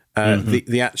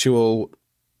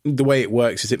 the way it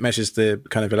works is it measures the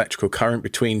kind of electrical current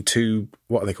between two,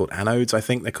 what are they called? Anodes, I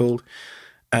think they're called.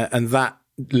 And that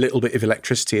little bit of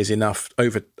electricity is enough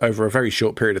over a very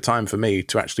short period of time for me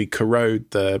to actually corrode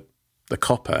the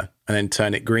copper and then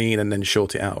turn it green and then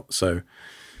short it out. So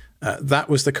that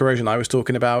was the corrosion I was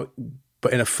talking about.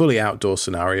 But in a fully outdoor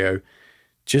scenario,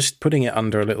 just putting it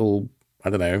under a little,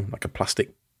 I don't know, like a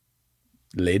plastic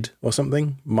lid or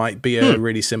something might be a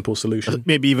really simple solution.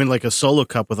 Maybe even like a Solo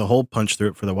cup with a hole punched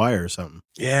through it for the wire or something.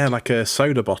 Yeah, like a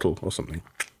soda bottle or something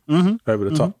over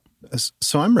the top.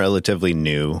 So I'm relatively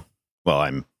new. Well,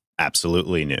 I'm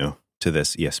absolutely new to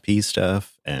this ESP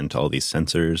stuff and to all these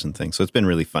sensors and things. So it's been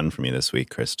really fun for me this week,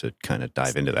 Chris, to kind of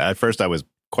dive into that. At first I was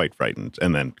quite frightened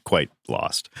and then quite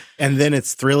lost. And then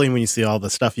it's thrilling when you see all the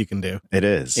stuff you can do. It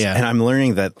is. Yeah. And I'm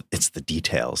learning that it's the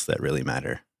details that really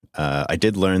matter. I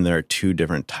did learn there are two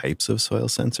different types of soil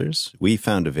sensors. We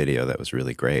found a video that was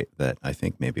really great that I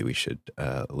think maybe we should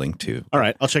link to. All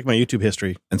right. I'll check my YouTube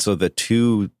history. And so the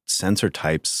two sensor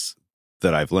types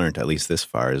that I've learned, at least this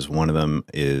far, is one of them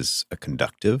is a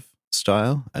conductive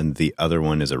style and the other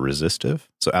one is a resistive.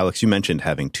 So Alex, you mentioned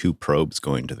having two probes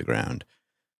going to the ground.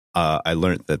 I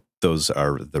learned that those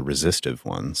are the resistive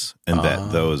ones and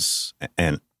that those,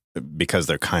 and because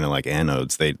they're kind of like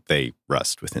anodes, they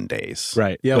rust within days.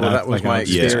 Right. Yeah, well, that was my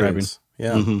experience.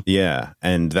 Yeah. Mm-hmm. Yeah.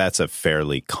 And that's a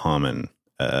fairly common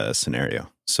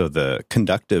scenario. So the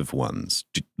conductive ones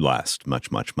last much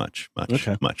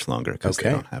longer because they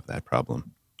don't have that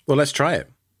problem. Well, let's try it.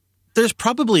 There's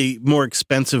probably more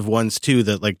expensive ones too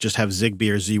that like just have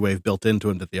Zigbee or Z-Wave built into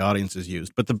them that the audience has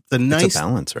used. But the nice, it's a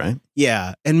balance, right?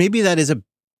 Yeah. And maybe it is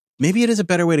a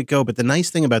better way to go. But the nice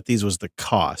thing about these was the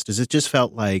cost, is it just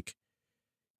felt like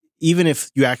even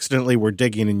if you accidentally were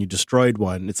digging and you destroyed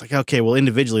one, it's like, okay, well,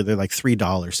 individually, they're like $3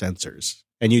 sensors.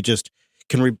 And you just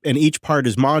can, and each part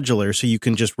is modular. So you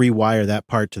can just rewire that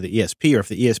part to the ESP. Or if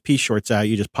the ESP shorts out,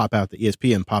 you just pop out the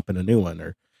ESP and pop in a new one.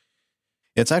 Or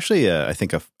it's actually, I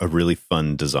think, a really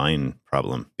fun design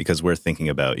problem because we're thinking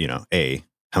about,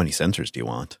 how many sensors do you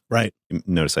want? Right.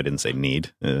 Notice I didn't say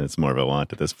need. It's more of a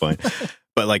want at this point.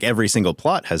 But like every single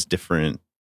plot has different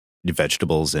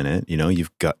vegetables in it.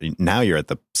 Now you're at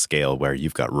the scale where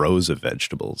you've got rows of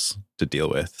vegetables to deal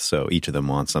with. So each of them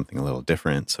wants something a little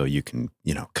different. So you can,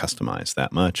 customize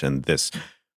that much. And this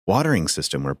watering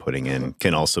system we're putting in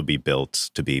can also be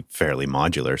built to be fairly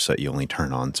modular so that you only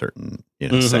turn on certain,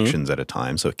 sections at a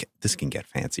time. So this can get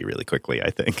fancy really quickly,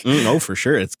 I think. Oh, for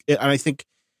sure. I think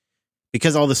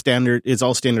because it's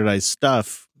all standardized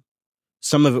stuff,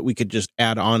 some of it we could just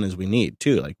add on as we need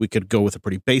too. Like we could go with a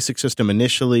pretty basic system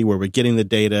initially where we're getting the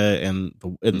data and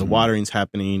the watering's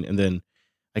happening. And then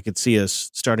I could see us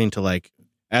starting to like,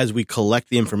 as we collect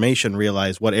the information,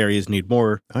 realize what areas need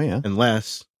more and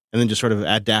less, and then just sort of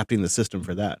adapting the system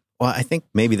for that. Well, I think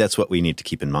maybe that's what we need to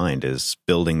keep in mind is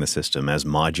building the system as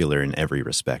modular in every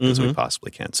respect as we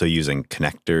possibly can. So using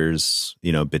connectors,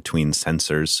 between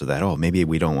sensors so that, maybe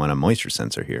we don't want a moisture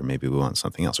sensor here. Maybe we want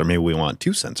something else. Or maybe we want two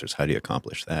sensors. How do you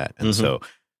accomplish that? And so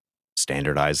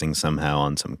standardizing somehow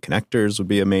on some connectors would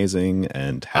be amazing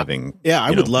and having...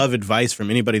 I would love advice from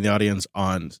anybody in the audience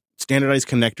on standardized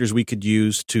connectors we could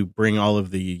use to bring all of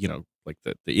the, like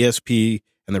the ESP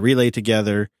and the relay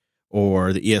together,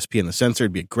 or the ESP and the sensor.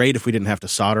 It'd be great if we didn't have to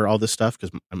solder all this stuff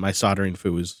because my soldering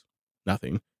foo is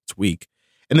nothing. It's weak.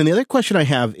 And then the other question I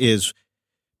have is,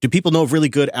 do people know of really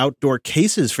good outdoor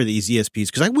cases for these ESPs?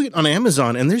 Because I went on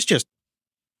Amazon and there's just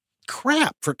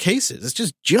crap for cases. It's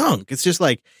just junk. It's just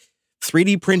like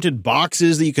 3D printed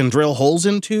boxes that you can drill holes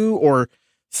into, or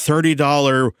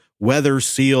 $30 weather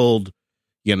sealed,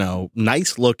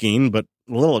 nice looking, but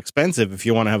a little expensive if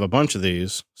you want to have a bunch of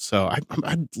these. So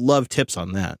I'd love tips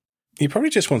on that. You probably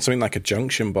just want something like a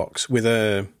junction box with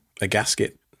a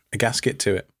gasket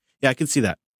to it. Yeah, I can see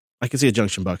that. I can see a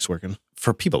junction box working.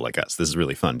 For people like us, this is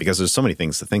really fun because there's so many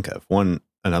things to think of.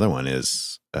 Another one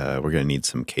is we're going to need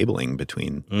some cabling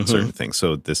between certain things.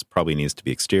 So this probably needs to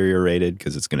be exterior rated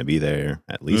because it's going to be there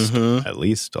at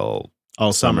least all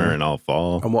summer and all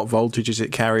fall. And what voltage is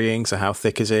it carrying? So how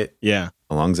thick is it? Yeah.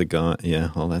 How long's it gone?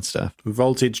 Yeah, all that stuff.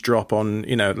 Voltage drop on,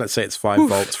 let's say it's 5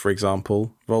 volts, for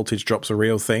example. Voltage drop's a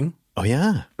real thing. Oh,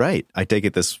 yeah, right. I take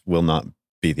it this will not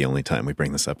be the only time we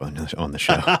bring this up on the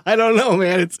show. I don't know,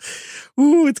 man. It's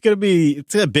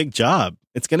a big job.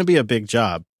 It's going to be a big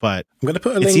job, but I'm going to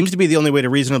put a link. It seems to be the only way to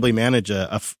reasonably manage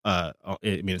it's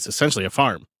essentially a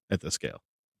farm at this scale.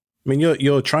 I mean,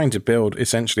 you're trying to build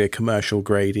essentially a commercial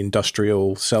grade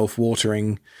industrial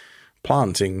self-watering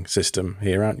planting system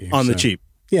here, aren't you? On the cheap.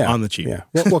 Yeah. On the cheap. Yeah.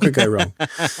 What could go wrong?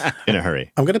 In a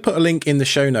hurry. I'm going to put a link in the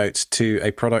show notes to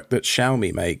a product that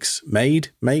Xiaomi makes.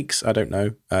 I don't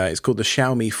know. It's called the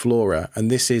Xiaomi Flora, and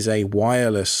this is a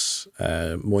wireless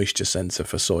moisture sensor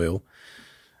for soil.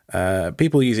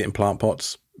 People use it in plant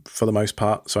pots for the most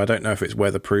part, so I don't know if it's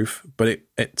weatherproof, but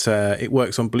it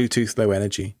works on Bluetooth Low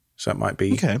Energy, so it might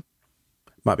be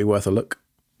worth a look.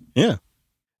 Yeah.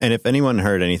 And if anyone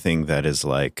heard anything that is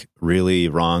like really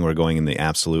wrong, we're going in the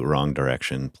absolute wrong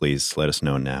direction, please let us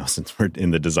know now since we're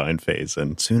in the design phase,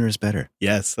 and sooner is better.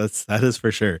 Yes, that is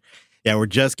for sure. Yeah, we're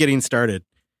just getting started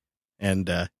and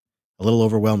a little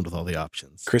overwhelmed with all the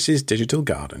options. Chris's Digital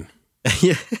Garden.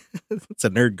 Yeah, it's a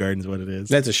nerd garden is what it is.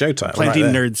 That's a show title. Planting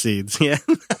right nerd seeds, yeah.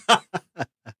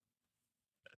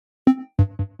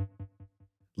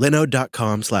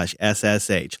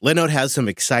 Linode.com/SSH. Linode has some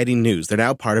exciting news. They're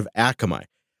now part of Akamai.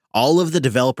 All of the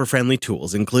developer-friendly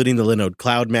tools, including the Linode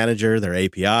Cloud Manager, their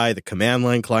API, the command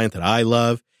line client that I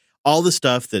love, all the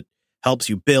stuff that helps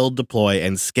you build, deploy,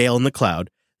 and scale in the cloud,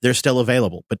 they're still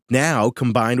available. But now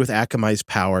combined with Akamai's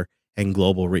power and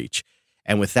global reach.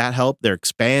 And with that help, they're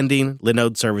expanding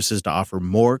Linode services to offer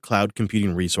more cloud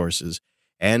computing resources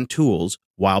and tools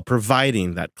while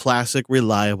providing that classic,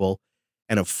 reliable,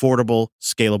 and affordable,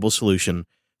 scalable solution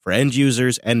for end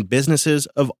users and businesses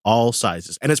of all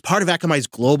sizes. And as part of Akamai's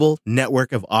global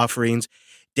network of offerings,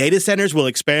 data centers will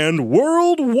expand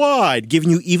worldwide,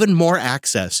 giving you even more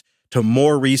access to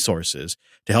more resources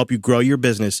to help you grow your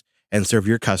business and serve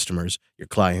your customers, your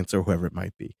clients, or whoever it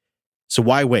might be. So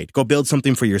why wait? Go build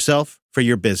something for yourself, for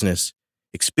your business.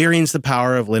 Experience the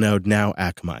power of Linode, now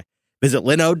Akamai. Visit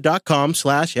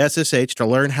linode.com/SSH to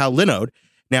learn how Linode,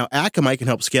 now Akamai, can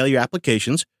help scale your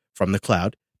applications from the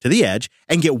cloud to the edge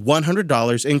and get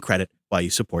 $100 in credit while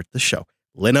you support the show.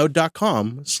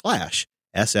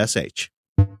 Linode.com/SSH.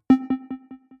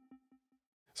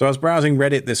 So I was browsing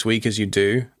Reddit this week, as you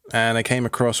do, and I came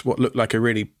across what looked like a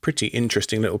really pretty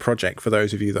interesting little project for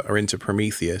those of you that are into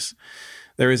Prometheus.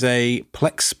 There is a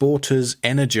Plexporters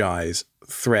Energize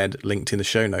thread linked in the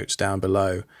show notes down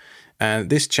below.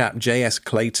 And this chap, J.S.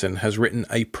 Clayton, has written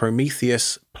a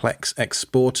Prometheus Plex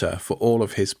exporter for all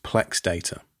of his Plex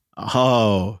data.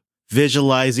 Oh,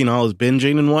 visualizing all his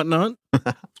binging and whatnot?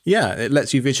 Yeah, it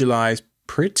lets you visualize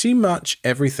pretty much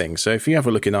everything. So if you have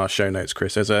a look in our show notes,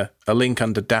 Chris, there's a link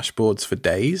under dashboards for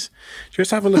days.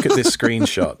 Just have a look at this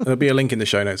screenshot. There'll be a link in the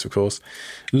show notes, of course.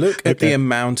 Look at the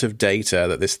amount of data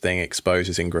that this thing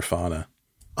exposes in Grafana.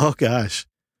 Oh, gosh.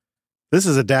 This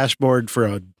is a dashboard for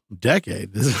a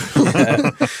decade.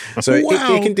 So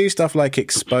it can do stuff like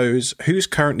expose who's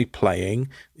currently playing,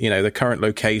 the current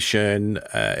location,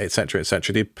 et cetera,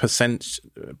 the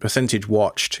percentage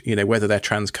watched, whether they're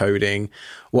transcoding,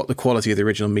 what the quality of the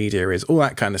original media is, all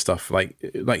that kind of stuff, like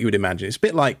you would imagine. It's a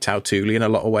bit like Tautuli in a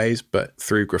lot of ways, but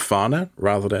through Grafana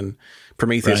rather than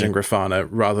Prometheus and Grafana,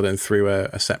 rather than through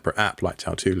a separate app like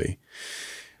Tautuli.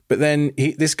 But then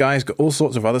this guy's got all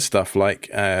sorts of other stuff, like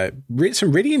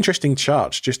some really interesting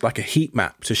charts, just like a heat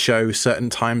map to show certain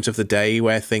times of the day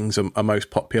where things are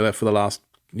most popular for the last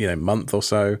month or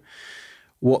so,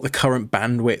 what the current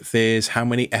bandwidth is, how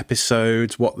many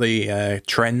episodes, what the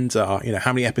trends are,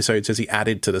 how many episodes has he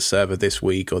added to the server this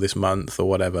week or this month or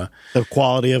whatever. The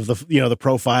quality of the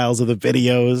profiles of the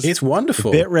videos. It's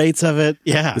wonderful. The bit rates of it.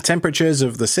 Yeah. The temperatures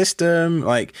of the system,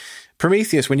 like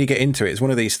Prometheus, when you get into it, is one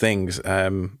of these things.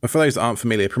 For those that aren't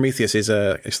familiar, Prometheus is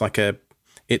a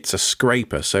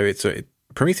scraper. So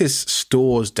Prometheus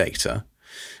stores data,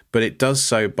 but it does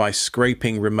so by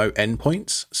scraping remote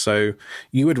endpoints. So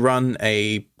you would run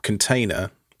a container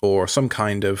or some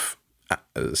kind of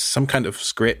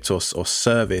script or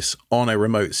service on a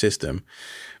remote system.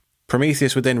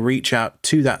 Prometheus would then reach out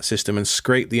to that system and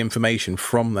scrape the information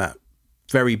from that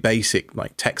very basic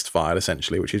like text file,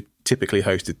 essentially, which is typically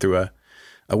hosted through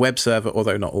a web server,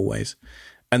 although not always,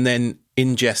 and then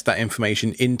ingest that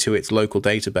information into its local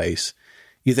database.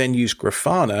 You then use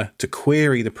Grafana to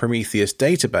query the Prometheus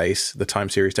database, the time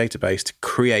series database, to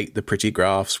create the pretty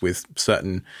graphs with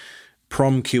certain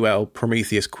PromQL,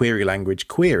 Prometheus query language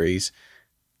queries.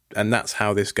 And that's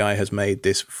how this guy has made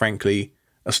this, frankly,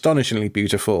 astonishingly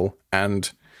beautiful.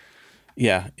 And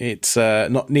yeah, it's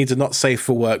needs a not safe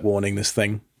for work warning, this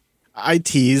thing. I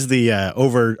tease the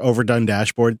overdone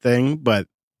dashboard thing, but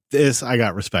this I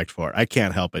got respect for. I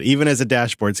can't help it. Even as a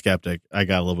dashboard skeptic, I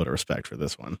got a little bit of respect for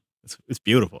this one. It's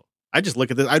beautiful. I just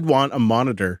look at this. I'd want a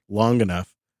monitor long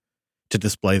enough to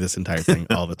display this entire thing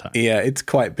all the time. Yeah, it's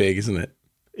quite big, isn't it?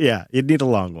 Yeah, you'd need a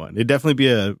long one. It'd definitely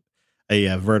be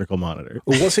a vertical monitor.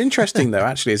 Well, what's interesting, though,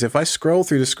 actually, is if I scroll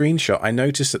through the screenshot, I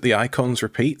notice that the icons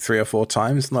repeat 3 or 4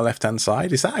 times on the left-hand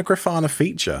side. Is that a Grafana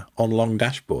feature on long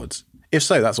dashboards? If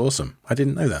so, that's awesome. I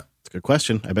didn't know that. It's a good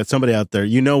question. I bet somebody out there,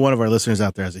 one of our listeners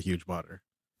out there has a huge monitor.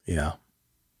 Yeah.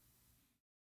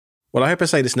 Well, I hope I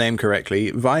say this name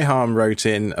correctly. Viham wrote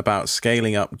in about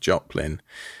scaling up Joplin.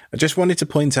 I just wanted to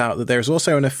point out that there's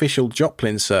also an official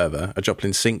Joplin server, a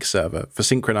Joplin Sync server, for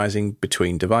synchronizing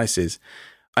between devices.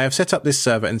 I have set up this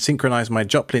server and synchronized my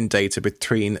Joplin data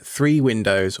between 3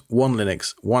 Windows, 1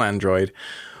 Linux, 1 Android,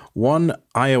 1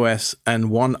 iOS, and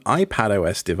 1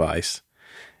 iPadOS device.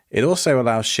 It also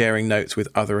allows sharing notes with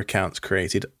other accounts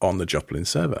created on the Joplin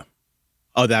server.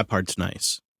 Oh, that part's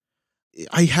nice.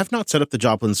 I have not set up the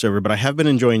Joplin server, but I have been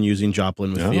enjoying using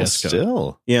Joplin with VS Code.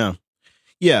 Still. Yeah.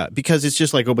 Yeah, because it's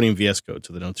just like opening VS Code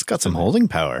to the notes. It's got some holding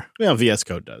power. Well, VS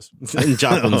Code does. And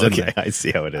Joplin's in there. I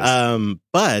see how it is.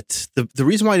 But the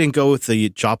reason why I didn't go with the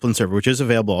Joplin server, which is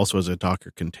available also as a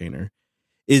Docker container,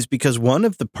 is because one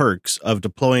of the perks of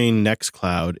deploying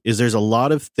Nextcloud is there's a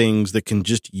lot of things that can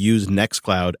just use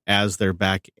Nextcloud as their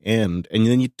back end, and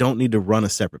then you don't need to run a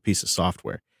separate piece of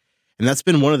software. And that's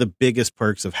been one of the biggest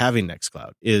perks of having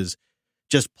Nextcloud is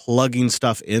just plugging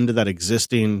stuff into that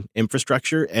existing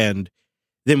infrastructure. And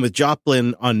then with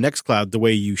Joplin on Nextcloud, the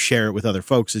way you share it with other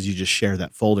folks is you just share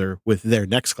that folder with their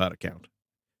Nextcloud account.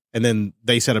 And then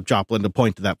they set up Joplin to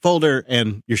point to that folder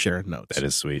and you're sharing notes. That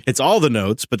is sweet. It's all the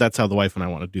notes, but that's how the wife and I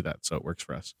want to do that. So it works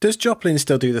for us. Does Joplin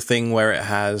still do the thing where it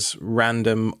has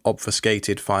random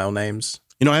obfuscated file names?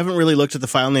 I haven't really looked at the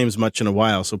file names much in a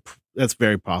while, so that's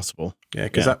very possible. Yeah,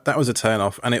 because that was a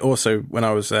turnoff. And it also, when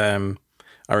I was, I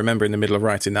remember in the middle of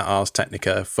writing that Ars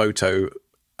Technica photo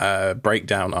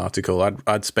breakdown article,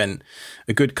 I'd spent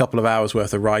a good couple of hours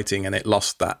worth of writing and it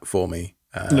lost that for me.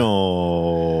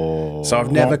 No. So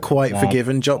I've never quite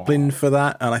forgiven Joplin for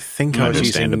that. And I think I was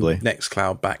using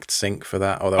Nextcloud backed sync for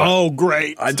that. Although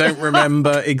great. I don't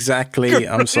remember exactly.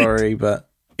 I'm sorry, but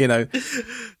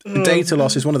data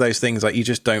loss is one of those things like you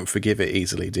just don't forgive it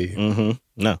easily, do you? Mm-hmm.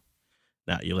 No,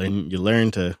 you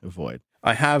learn to avoid.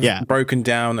 I have broken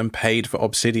down and paid for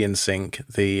Obsidian Sync,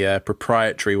 the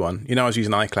proprietary one. I was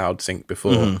using iCloud Sync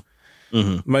before,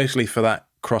 mostly for that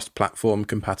cross-platform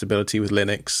compatibility with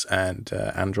Linux and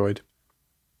Android.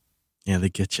 Yeah, they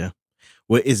get you.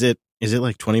 What is it? Is it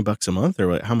like $20 a month, or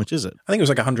what? How much is it? I think it was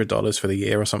like $100 for the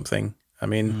year or something. I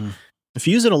mean, if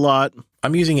you use it a lot,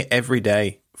 I'm using it every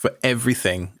day for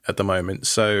everything at the moment.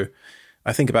 So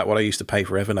I think about what I used to pay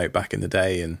for Evernote back in the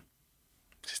day, and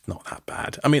it's not that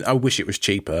bad. I mean, I wish it was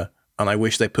cheaper, and I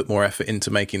wish they put more effort into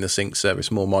making the sync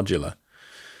service more modular.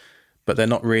 But they're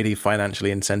not really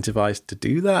financially incentivized to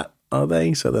do that, are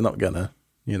they? So they're not gonna,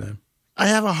 I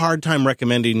have a hard time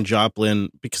recommending Joplin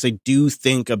because I do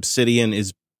think Obsidian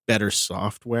is better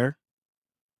software.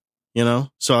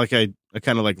 So like I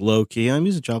kind of like low key. I'm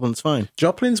using Joplin. It's fine.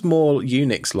 Joplin's more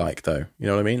Unix-like, though. You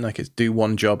know what I mean? Like it's do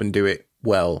one job and do it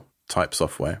well type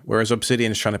software. Whereas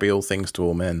Obsidian is trying to be all things to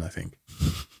all men, I think.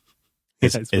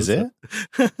 Is it?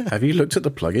 Have you looked at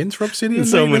the plugins for Obsidian?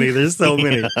 There's so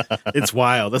many. It's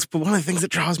wild. That's one of the things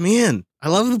that draws me in. I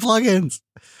love the plugins.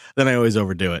 Then I always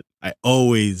overdo it.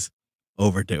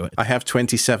 I have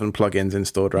 27 plugins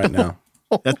installed right now.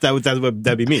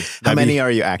 That'd be me. How many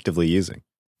are you actively using?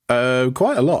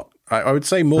 Quite a lot. I would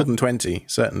say more than 20,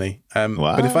 certainly.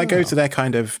 Wow. But if I go to their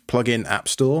kind of plugin app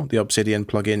store, the Obsidian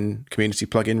plugin community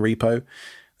plugin repo,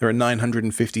 there are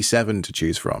 957 to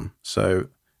choose from. So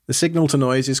the signal to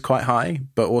noise is quite high,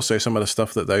 but also some of the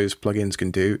stuff that those plugins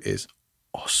can do is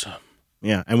awesome.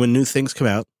 Yeah, and when new things come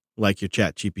out, like your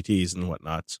Chat GPTs and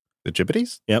whatnots, the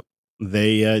GPTs, yep,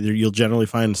 you'll generally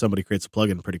find somebody creates a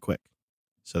plugin pretty quick.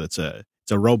 So it's a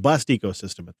robust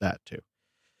ecosystem at that too.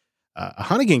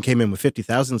 Hannigan came in with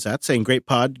 50,000 sats saying, great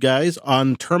pod, guys.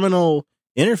 On terminal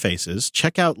interfaces,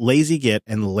 check out LazyGit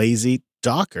and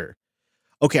LazyDocker.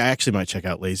 Okay, I actually might check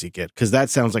out LazyGit because that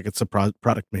sounds like it's a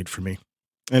product made for me.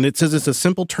 And it says it's a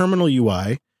simple terminal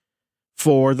UI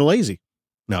for the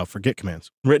Git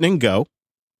commands written in Go.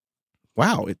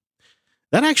 Wow.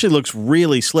 That actually looks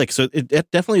really slick. So it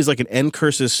definitely is like an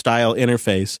NCurses style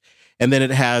interface. And then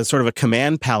it has sort of a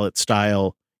command palette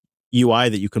style UI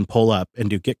that you can pull up and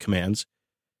do Git commands.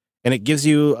 And it gives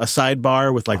you a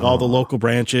sidebar with like all the local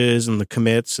branches and the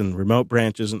commits and remote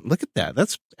branches. And look at that.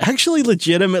 That's actually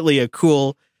legitimately a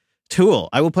cool tool.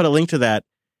 I will put a link to that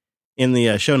in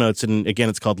the show notes. And again,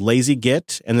 it's called Lazy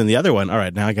Git. And then the other one, all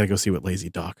right, now I got to go see what Lazy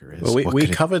Docker is. Well, we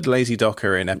covered Lazy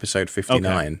Docker in episode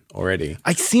 59 already.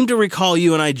 I seem to recall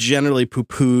you and I generally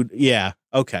poo-pooed. Yeah,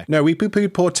 okay. No, we poo-pooed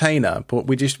Portainer,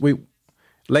 but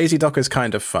Lazy Docker's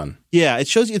kind of fun. Yeah, it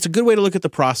shows you, it's a good way to look at the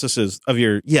processes of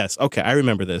your, yes, okay, I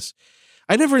remember this.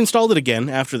 I never installed it again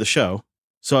after the show,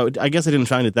 so I guess I didn't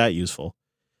find it that useful.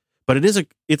 But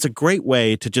it's a great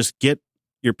way to just get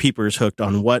your peepers hooked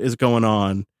on what is going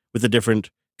on with the different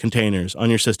containers on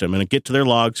your system and get to their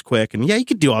logs quick. And yeah, you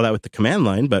could do all that with the command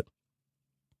line, but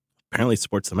apparently it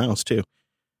supports the mouse too.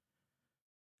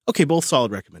 Okay, both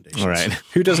solid recommendations. All right.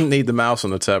 Who doesn't need the mouse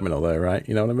on the terminal there, right?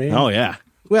 You know what I mean? Oh, yeah.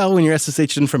 Well, when you're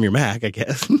SSH in from your Mac, I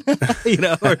guess.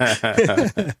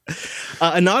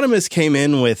 Anonymous came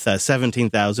in with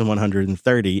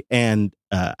 17,130, and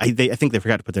I think they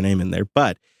forgot to put their name in there,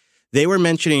 but they were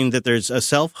mentioning that there's a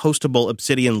self-hostable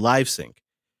Obsidian LiveSync.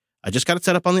 I just got it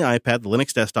set up on the iPad, the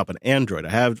Linux desktop, and Android.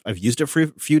 I've used it for a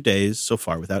few days so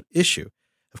far without issue.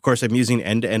 Of course, I'm using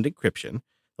end-to-end encryption.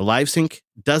 The LiveSync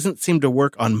doesn't seem to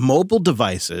work on mobile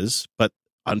devices, but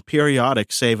on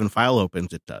periodic save and file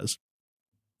opens, it does.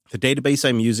 The database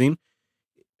I'm using,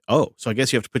 so I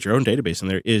guess you have to put your own database in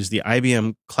there, is the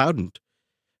IBM Cloud.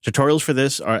 Tutorials for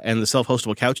this and the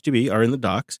self-hostable CouchDB are in the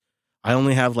docs. I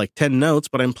only have like 10 notes,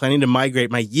 but I'm planning to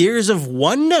migrate my years of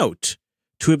OneNote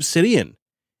to Obsidian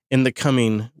in the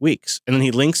coming weeks. And then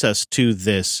he links us to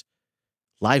this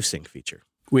LiveSync feature.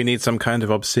 We need some kind of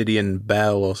Obsidian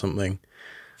bell or something.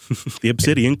 The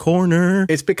Obsidian Corner.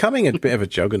 It's becoming a bit of a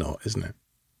juggernaut, isn't it?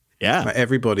 Yeah. Like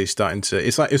everybody's starting to,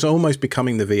 it's almost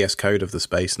becoming the VS Code of the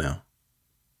space now.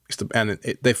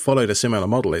 They've followed a similar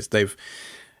model.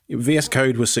 VS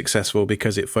Code was successful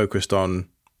because it focused on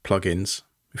plugins,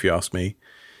 if you ask me.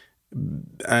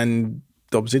 And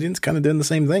Obsidian's kind of doing the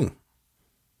same thing.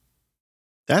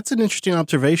 That's an interesting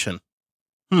observation.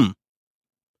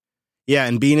 Yeah,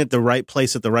 and being at the right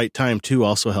place at the right time, too,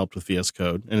 also helped with VS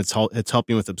Code. And it's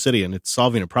helping with Obsidian. It's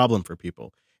solving a problem for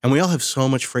people. And we all have so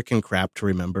much freaking crap to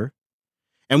remember.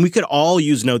 And we could all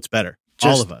use notes better.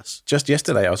 All of us. Just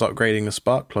yesterday, I was upgrading the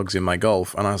spark plugs in my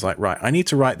Golf. And I was like, right, I need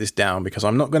to write this down because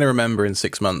I'm not going to remember in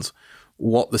 6 months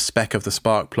what the spec of the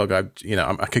spark plug, I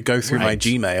could go through my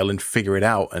Gmail and figure it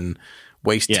out and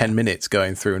waste 10 minutes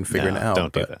going through and figuring it out.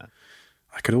 Don't do that.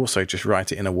 I could also just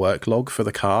write it in a work log for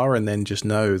the car and then just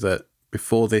know that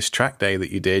before this track day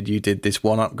that you did this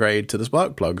one upgrade to the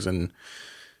spark plugs, and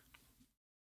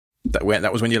that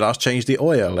was when you last changed the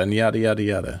oil and yada, yada,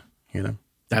 yada,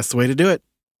 That's the way to do it.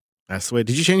 That's the way.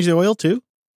 Did you change the oil too?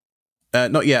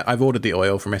 Not yet. I've ordered the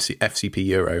oil from FCP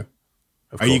Euro.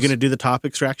 Are you going to do the top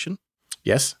extraction?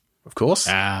 Yes, of course.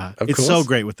 It's so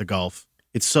great with the Golf.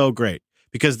 It's so great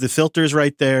because the filter's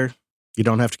right there. You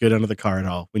don't have to go down to the car at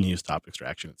all when you use top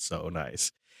extraction. It's so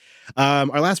nice.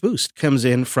 Our last boost comes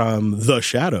in from The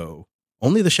Shadow.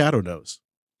 Only The Shadow knows.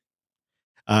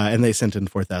 And they sent in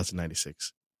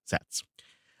 4,096 sats.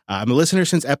 I'm a listener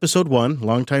since episode 1,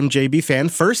 longtime JB fan,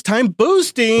 first time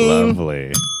boosting.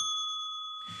 Lovely.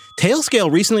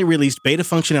 Tailscale recently released beta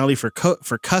functionality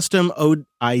for custom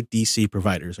OIDC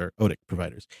providers or ODIC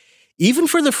providers. Even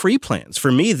for the free plans.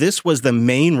 For me, this was the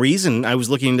main reason I was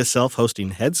looking into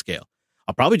self-hosting Headscale.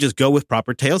 I'll probably just go with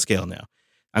proper Tailscale now.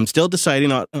 I'm still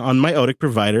deciding on my ODIC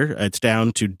provider. It's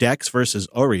down to Dex versus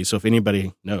Ori. So if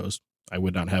anybody knows, I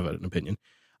would not have an opinion.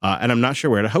 And I'm not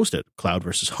sure where to host it, cloud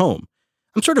versus home.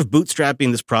 I'm sort of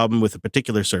bootstrapping this problem with a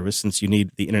particular service since you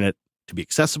need the internet to be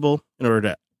accessible in order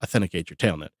to authenticate your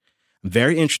tailnet. I'm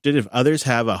very interested if others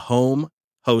have a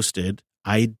home-hosted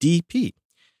IDP.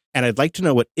 And I'd like to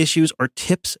know what issues or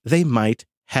tips they might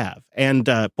have. And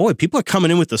boy, people are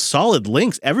coming in with the solid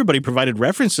links. Everybody provided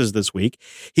references this week.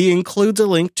 He includes a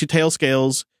link to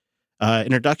Tailscale's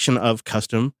introduction of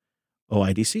custom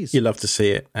OIDCs. You love to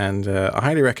see it. And I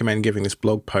highly recommend giving this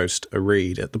blog post a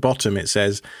read. At the bottom, it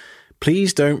says,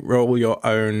 please don't roll your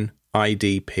own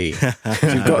IDP. If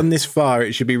you've gotten this far,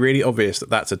 it should be really obvious that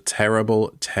that's a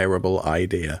terrible, terrible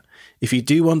idea. If you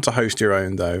do want to host your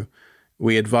own, though,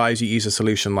 we advise you use a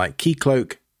solution like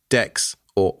Keycloak, Dex,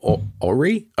 or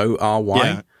Ori,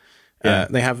 O-R-Y. Yeah.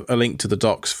 They have a link to the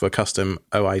docs for custom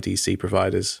OIDC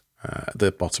providers at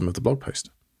the bottom of the blog post.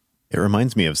 It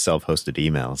reminds me of self-hosted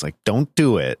emails. Like, don't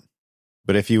do it.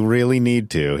 But if you really need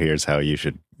to, here's how you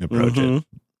should approach it.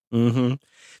 Mm-hmm.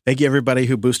 Thank you, everybody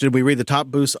who boosted. We read the top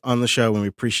boosts on the show, and we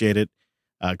appreciate it.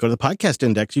 Go to the podcast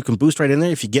index. You can boost right in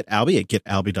there. If you get Albie at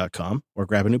getalby.com, or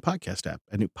grab a new podcast app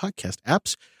at new podcast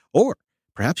apps, or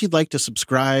perhaps you'd like to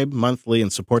subscribe monthly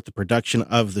and support the production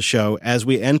of the show as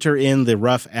we enter in the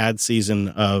rough ad season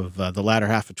of the latter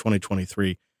half of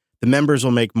 2023. The members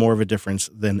will make more of a difference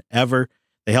than ever.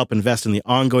 They help invest in the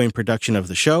ongoing production of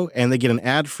the show, and they get an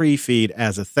ad-free feed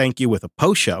as a thank you with a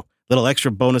post-show, little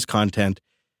extra bonus content.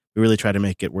 We really try to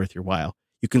make it worth your while.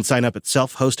 You can sign up at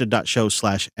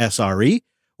selfhosted.show/SRE,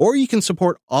 or you can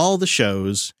support all the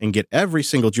shows and get every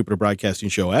single Jupiter Broadcasting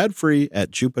show ad-free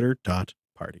at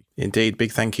jupiter.party. Indeed.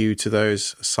 Big thank you to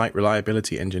those site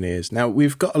reliability engineers. Now,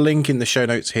 we've got a link in the show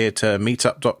notes here to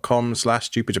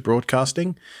meetup.com/Jupiter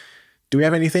Broadcasting. Do we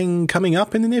have anything coming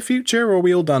up in the near future, or are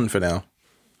we all done for now?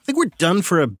 I think we're done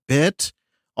for a bit,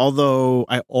 although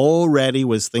I already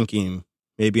was thinking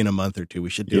maybe in a month or two we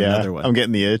should do another one. I'm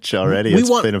getting the itch already. It's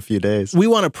been a few days. We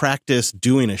want to practice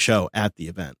doing a show at the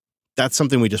event. That's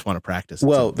something we just want to practice.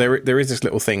 Well, there is this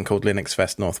little thing called Linux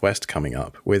Fest Northwest coming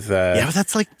up with. Yeah, but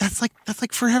that's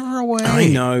like forever away. I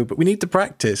know, but we need to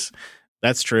practice.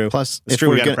 That's true. Plus, it's if true.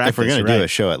 we're going to do a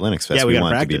show at Linux Fest, we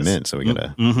want it to be mint, so we got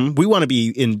to. Mm-hmm. We want to be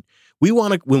in. We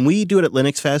want to, when we do it at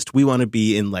Linux Fest, we want to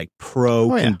be in like pro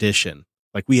condition,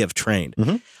 like we have trained.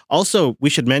 Mm-hmm. Also,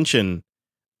 we should mention,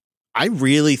 I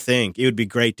really think it would be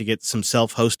great to get some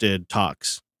self-hosted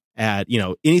talks at,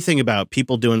 anything about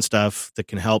people doing stuff that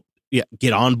can help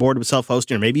get on board with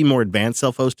self-hosting, or maybe more advanced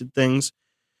self-hosted things.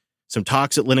 Some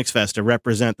talks at Linux Fest to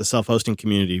represent the self-hosting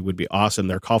community would be awesome.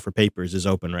 Their call for papers is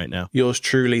open right now. Yours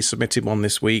truly submitted one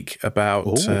this week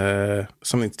about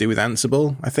something to do with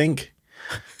Ansible, I think.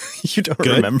 You don't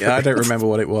remember? Yeah, I don't remember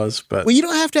what it was, but well, you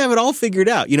don't have to have it all figured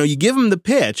out. You give them the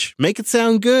pitch, make it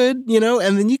sound good,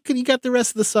 and then you got the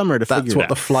rest of the summer to figure it out. That's what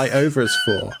the flight over is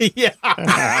for. Yeah,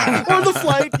 or the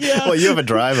flight. Yeah. Well, you have a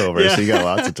drive over, so you got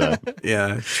lots of time.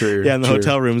 Yeah, true. Yeah, and the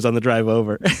hotel rooms on the drive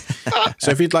over. So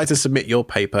if you'd like to submit your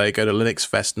paper, go to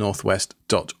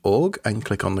linuxfestnorthwest.org and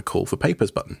click on the Call for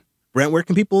Papers button. Brent, where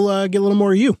can people get a little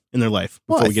more of you in their life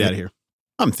before we get out of here?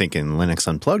 I'm thinking Linux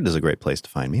Unplugged is a great place to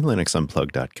find me,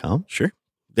 linuxunplugged.com. Sure.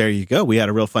 There you go. We had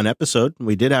a real fun episode.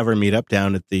 We did have our meetup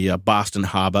down at the Boston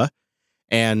Haba,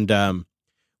 and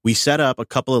we set up a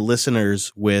couple of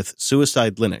listeners with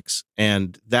Suicide Linux,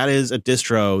 and that is a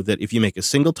distro that if you make a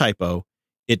single typo,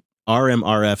 it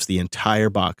RMRFs the entire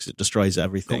box. It destroys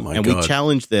everything. Oh my God. We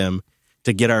challenged them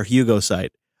to get our Hugo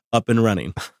site up and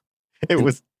running. It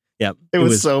was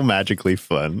so magically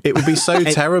fun. It would be so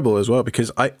terrible as well,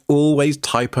 because I always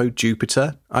typo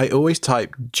Jupiter. I always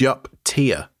type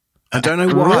Juptia. I don't know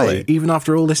why, really? Even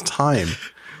after all this time.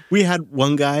 We had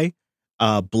one guy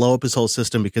blow up his whole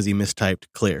system because he mistyped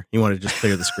clear. He wanted to just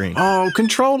clear the screen. Oh,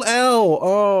 Control L.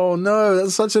 Oh, no,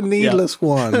 that's such a needless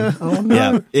one. Oh, no.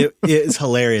 Yeah, it is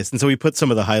hilarious. And so we put some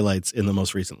of the highlights in the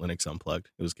most recent Linux Unplugged.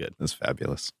 It was good. That's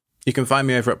fabulous. You can find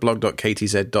me over at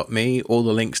blog.ktz.me. All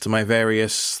the links to my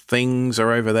various things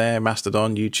are over there.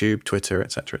 Mastodon, YouTube, Twitter,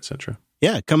 etc., etc.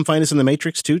 Yeah, come find us in the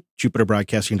Matrix too.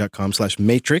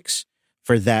 jupiterbroadcasting.com/matrix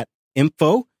for that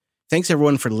info. Thanks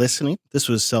everyone for listening. This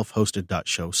was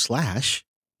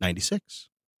self-hosted.show/96.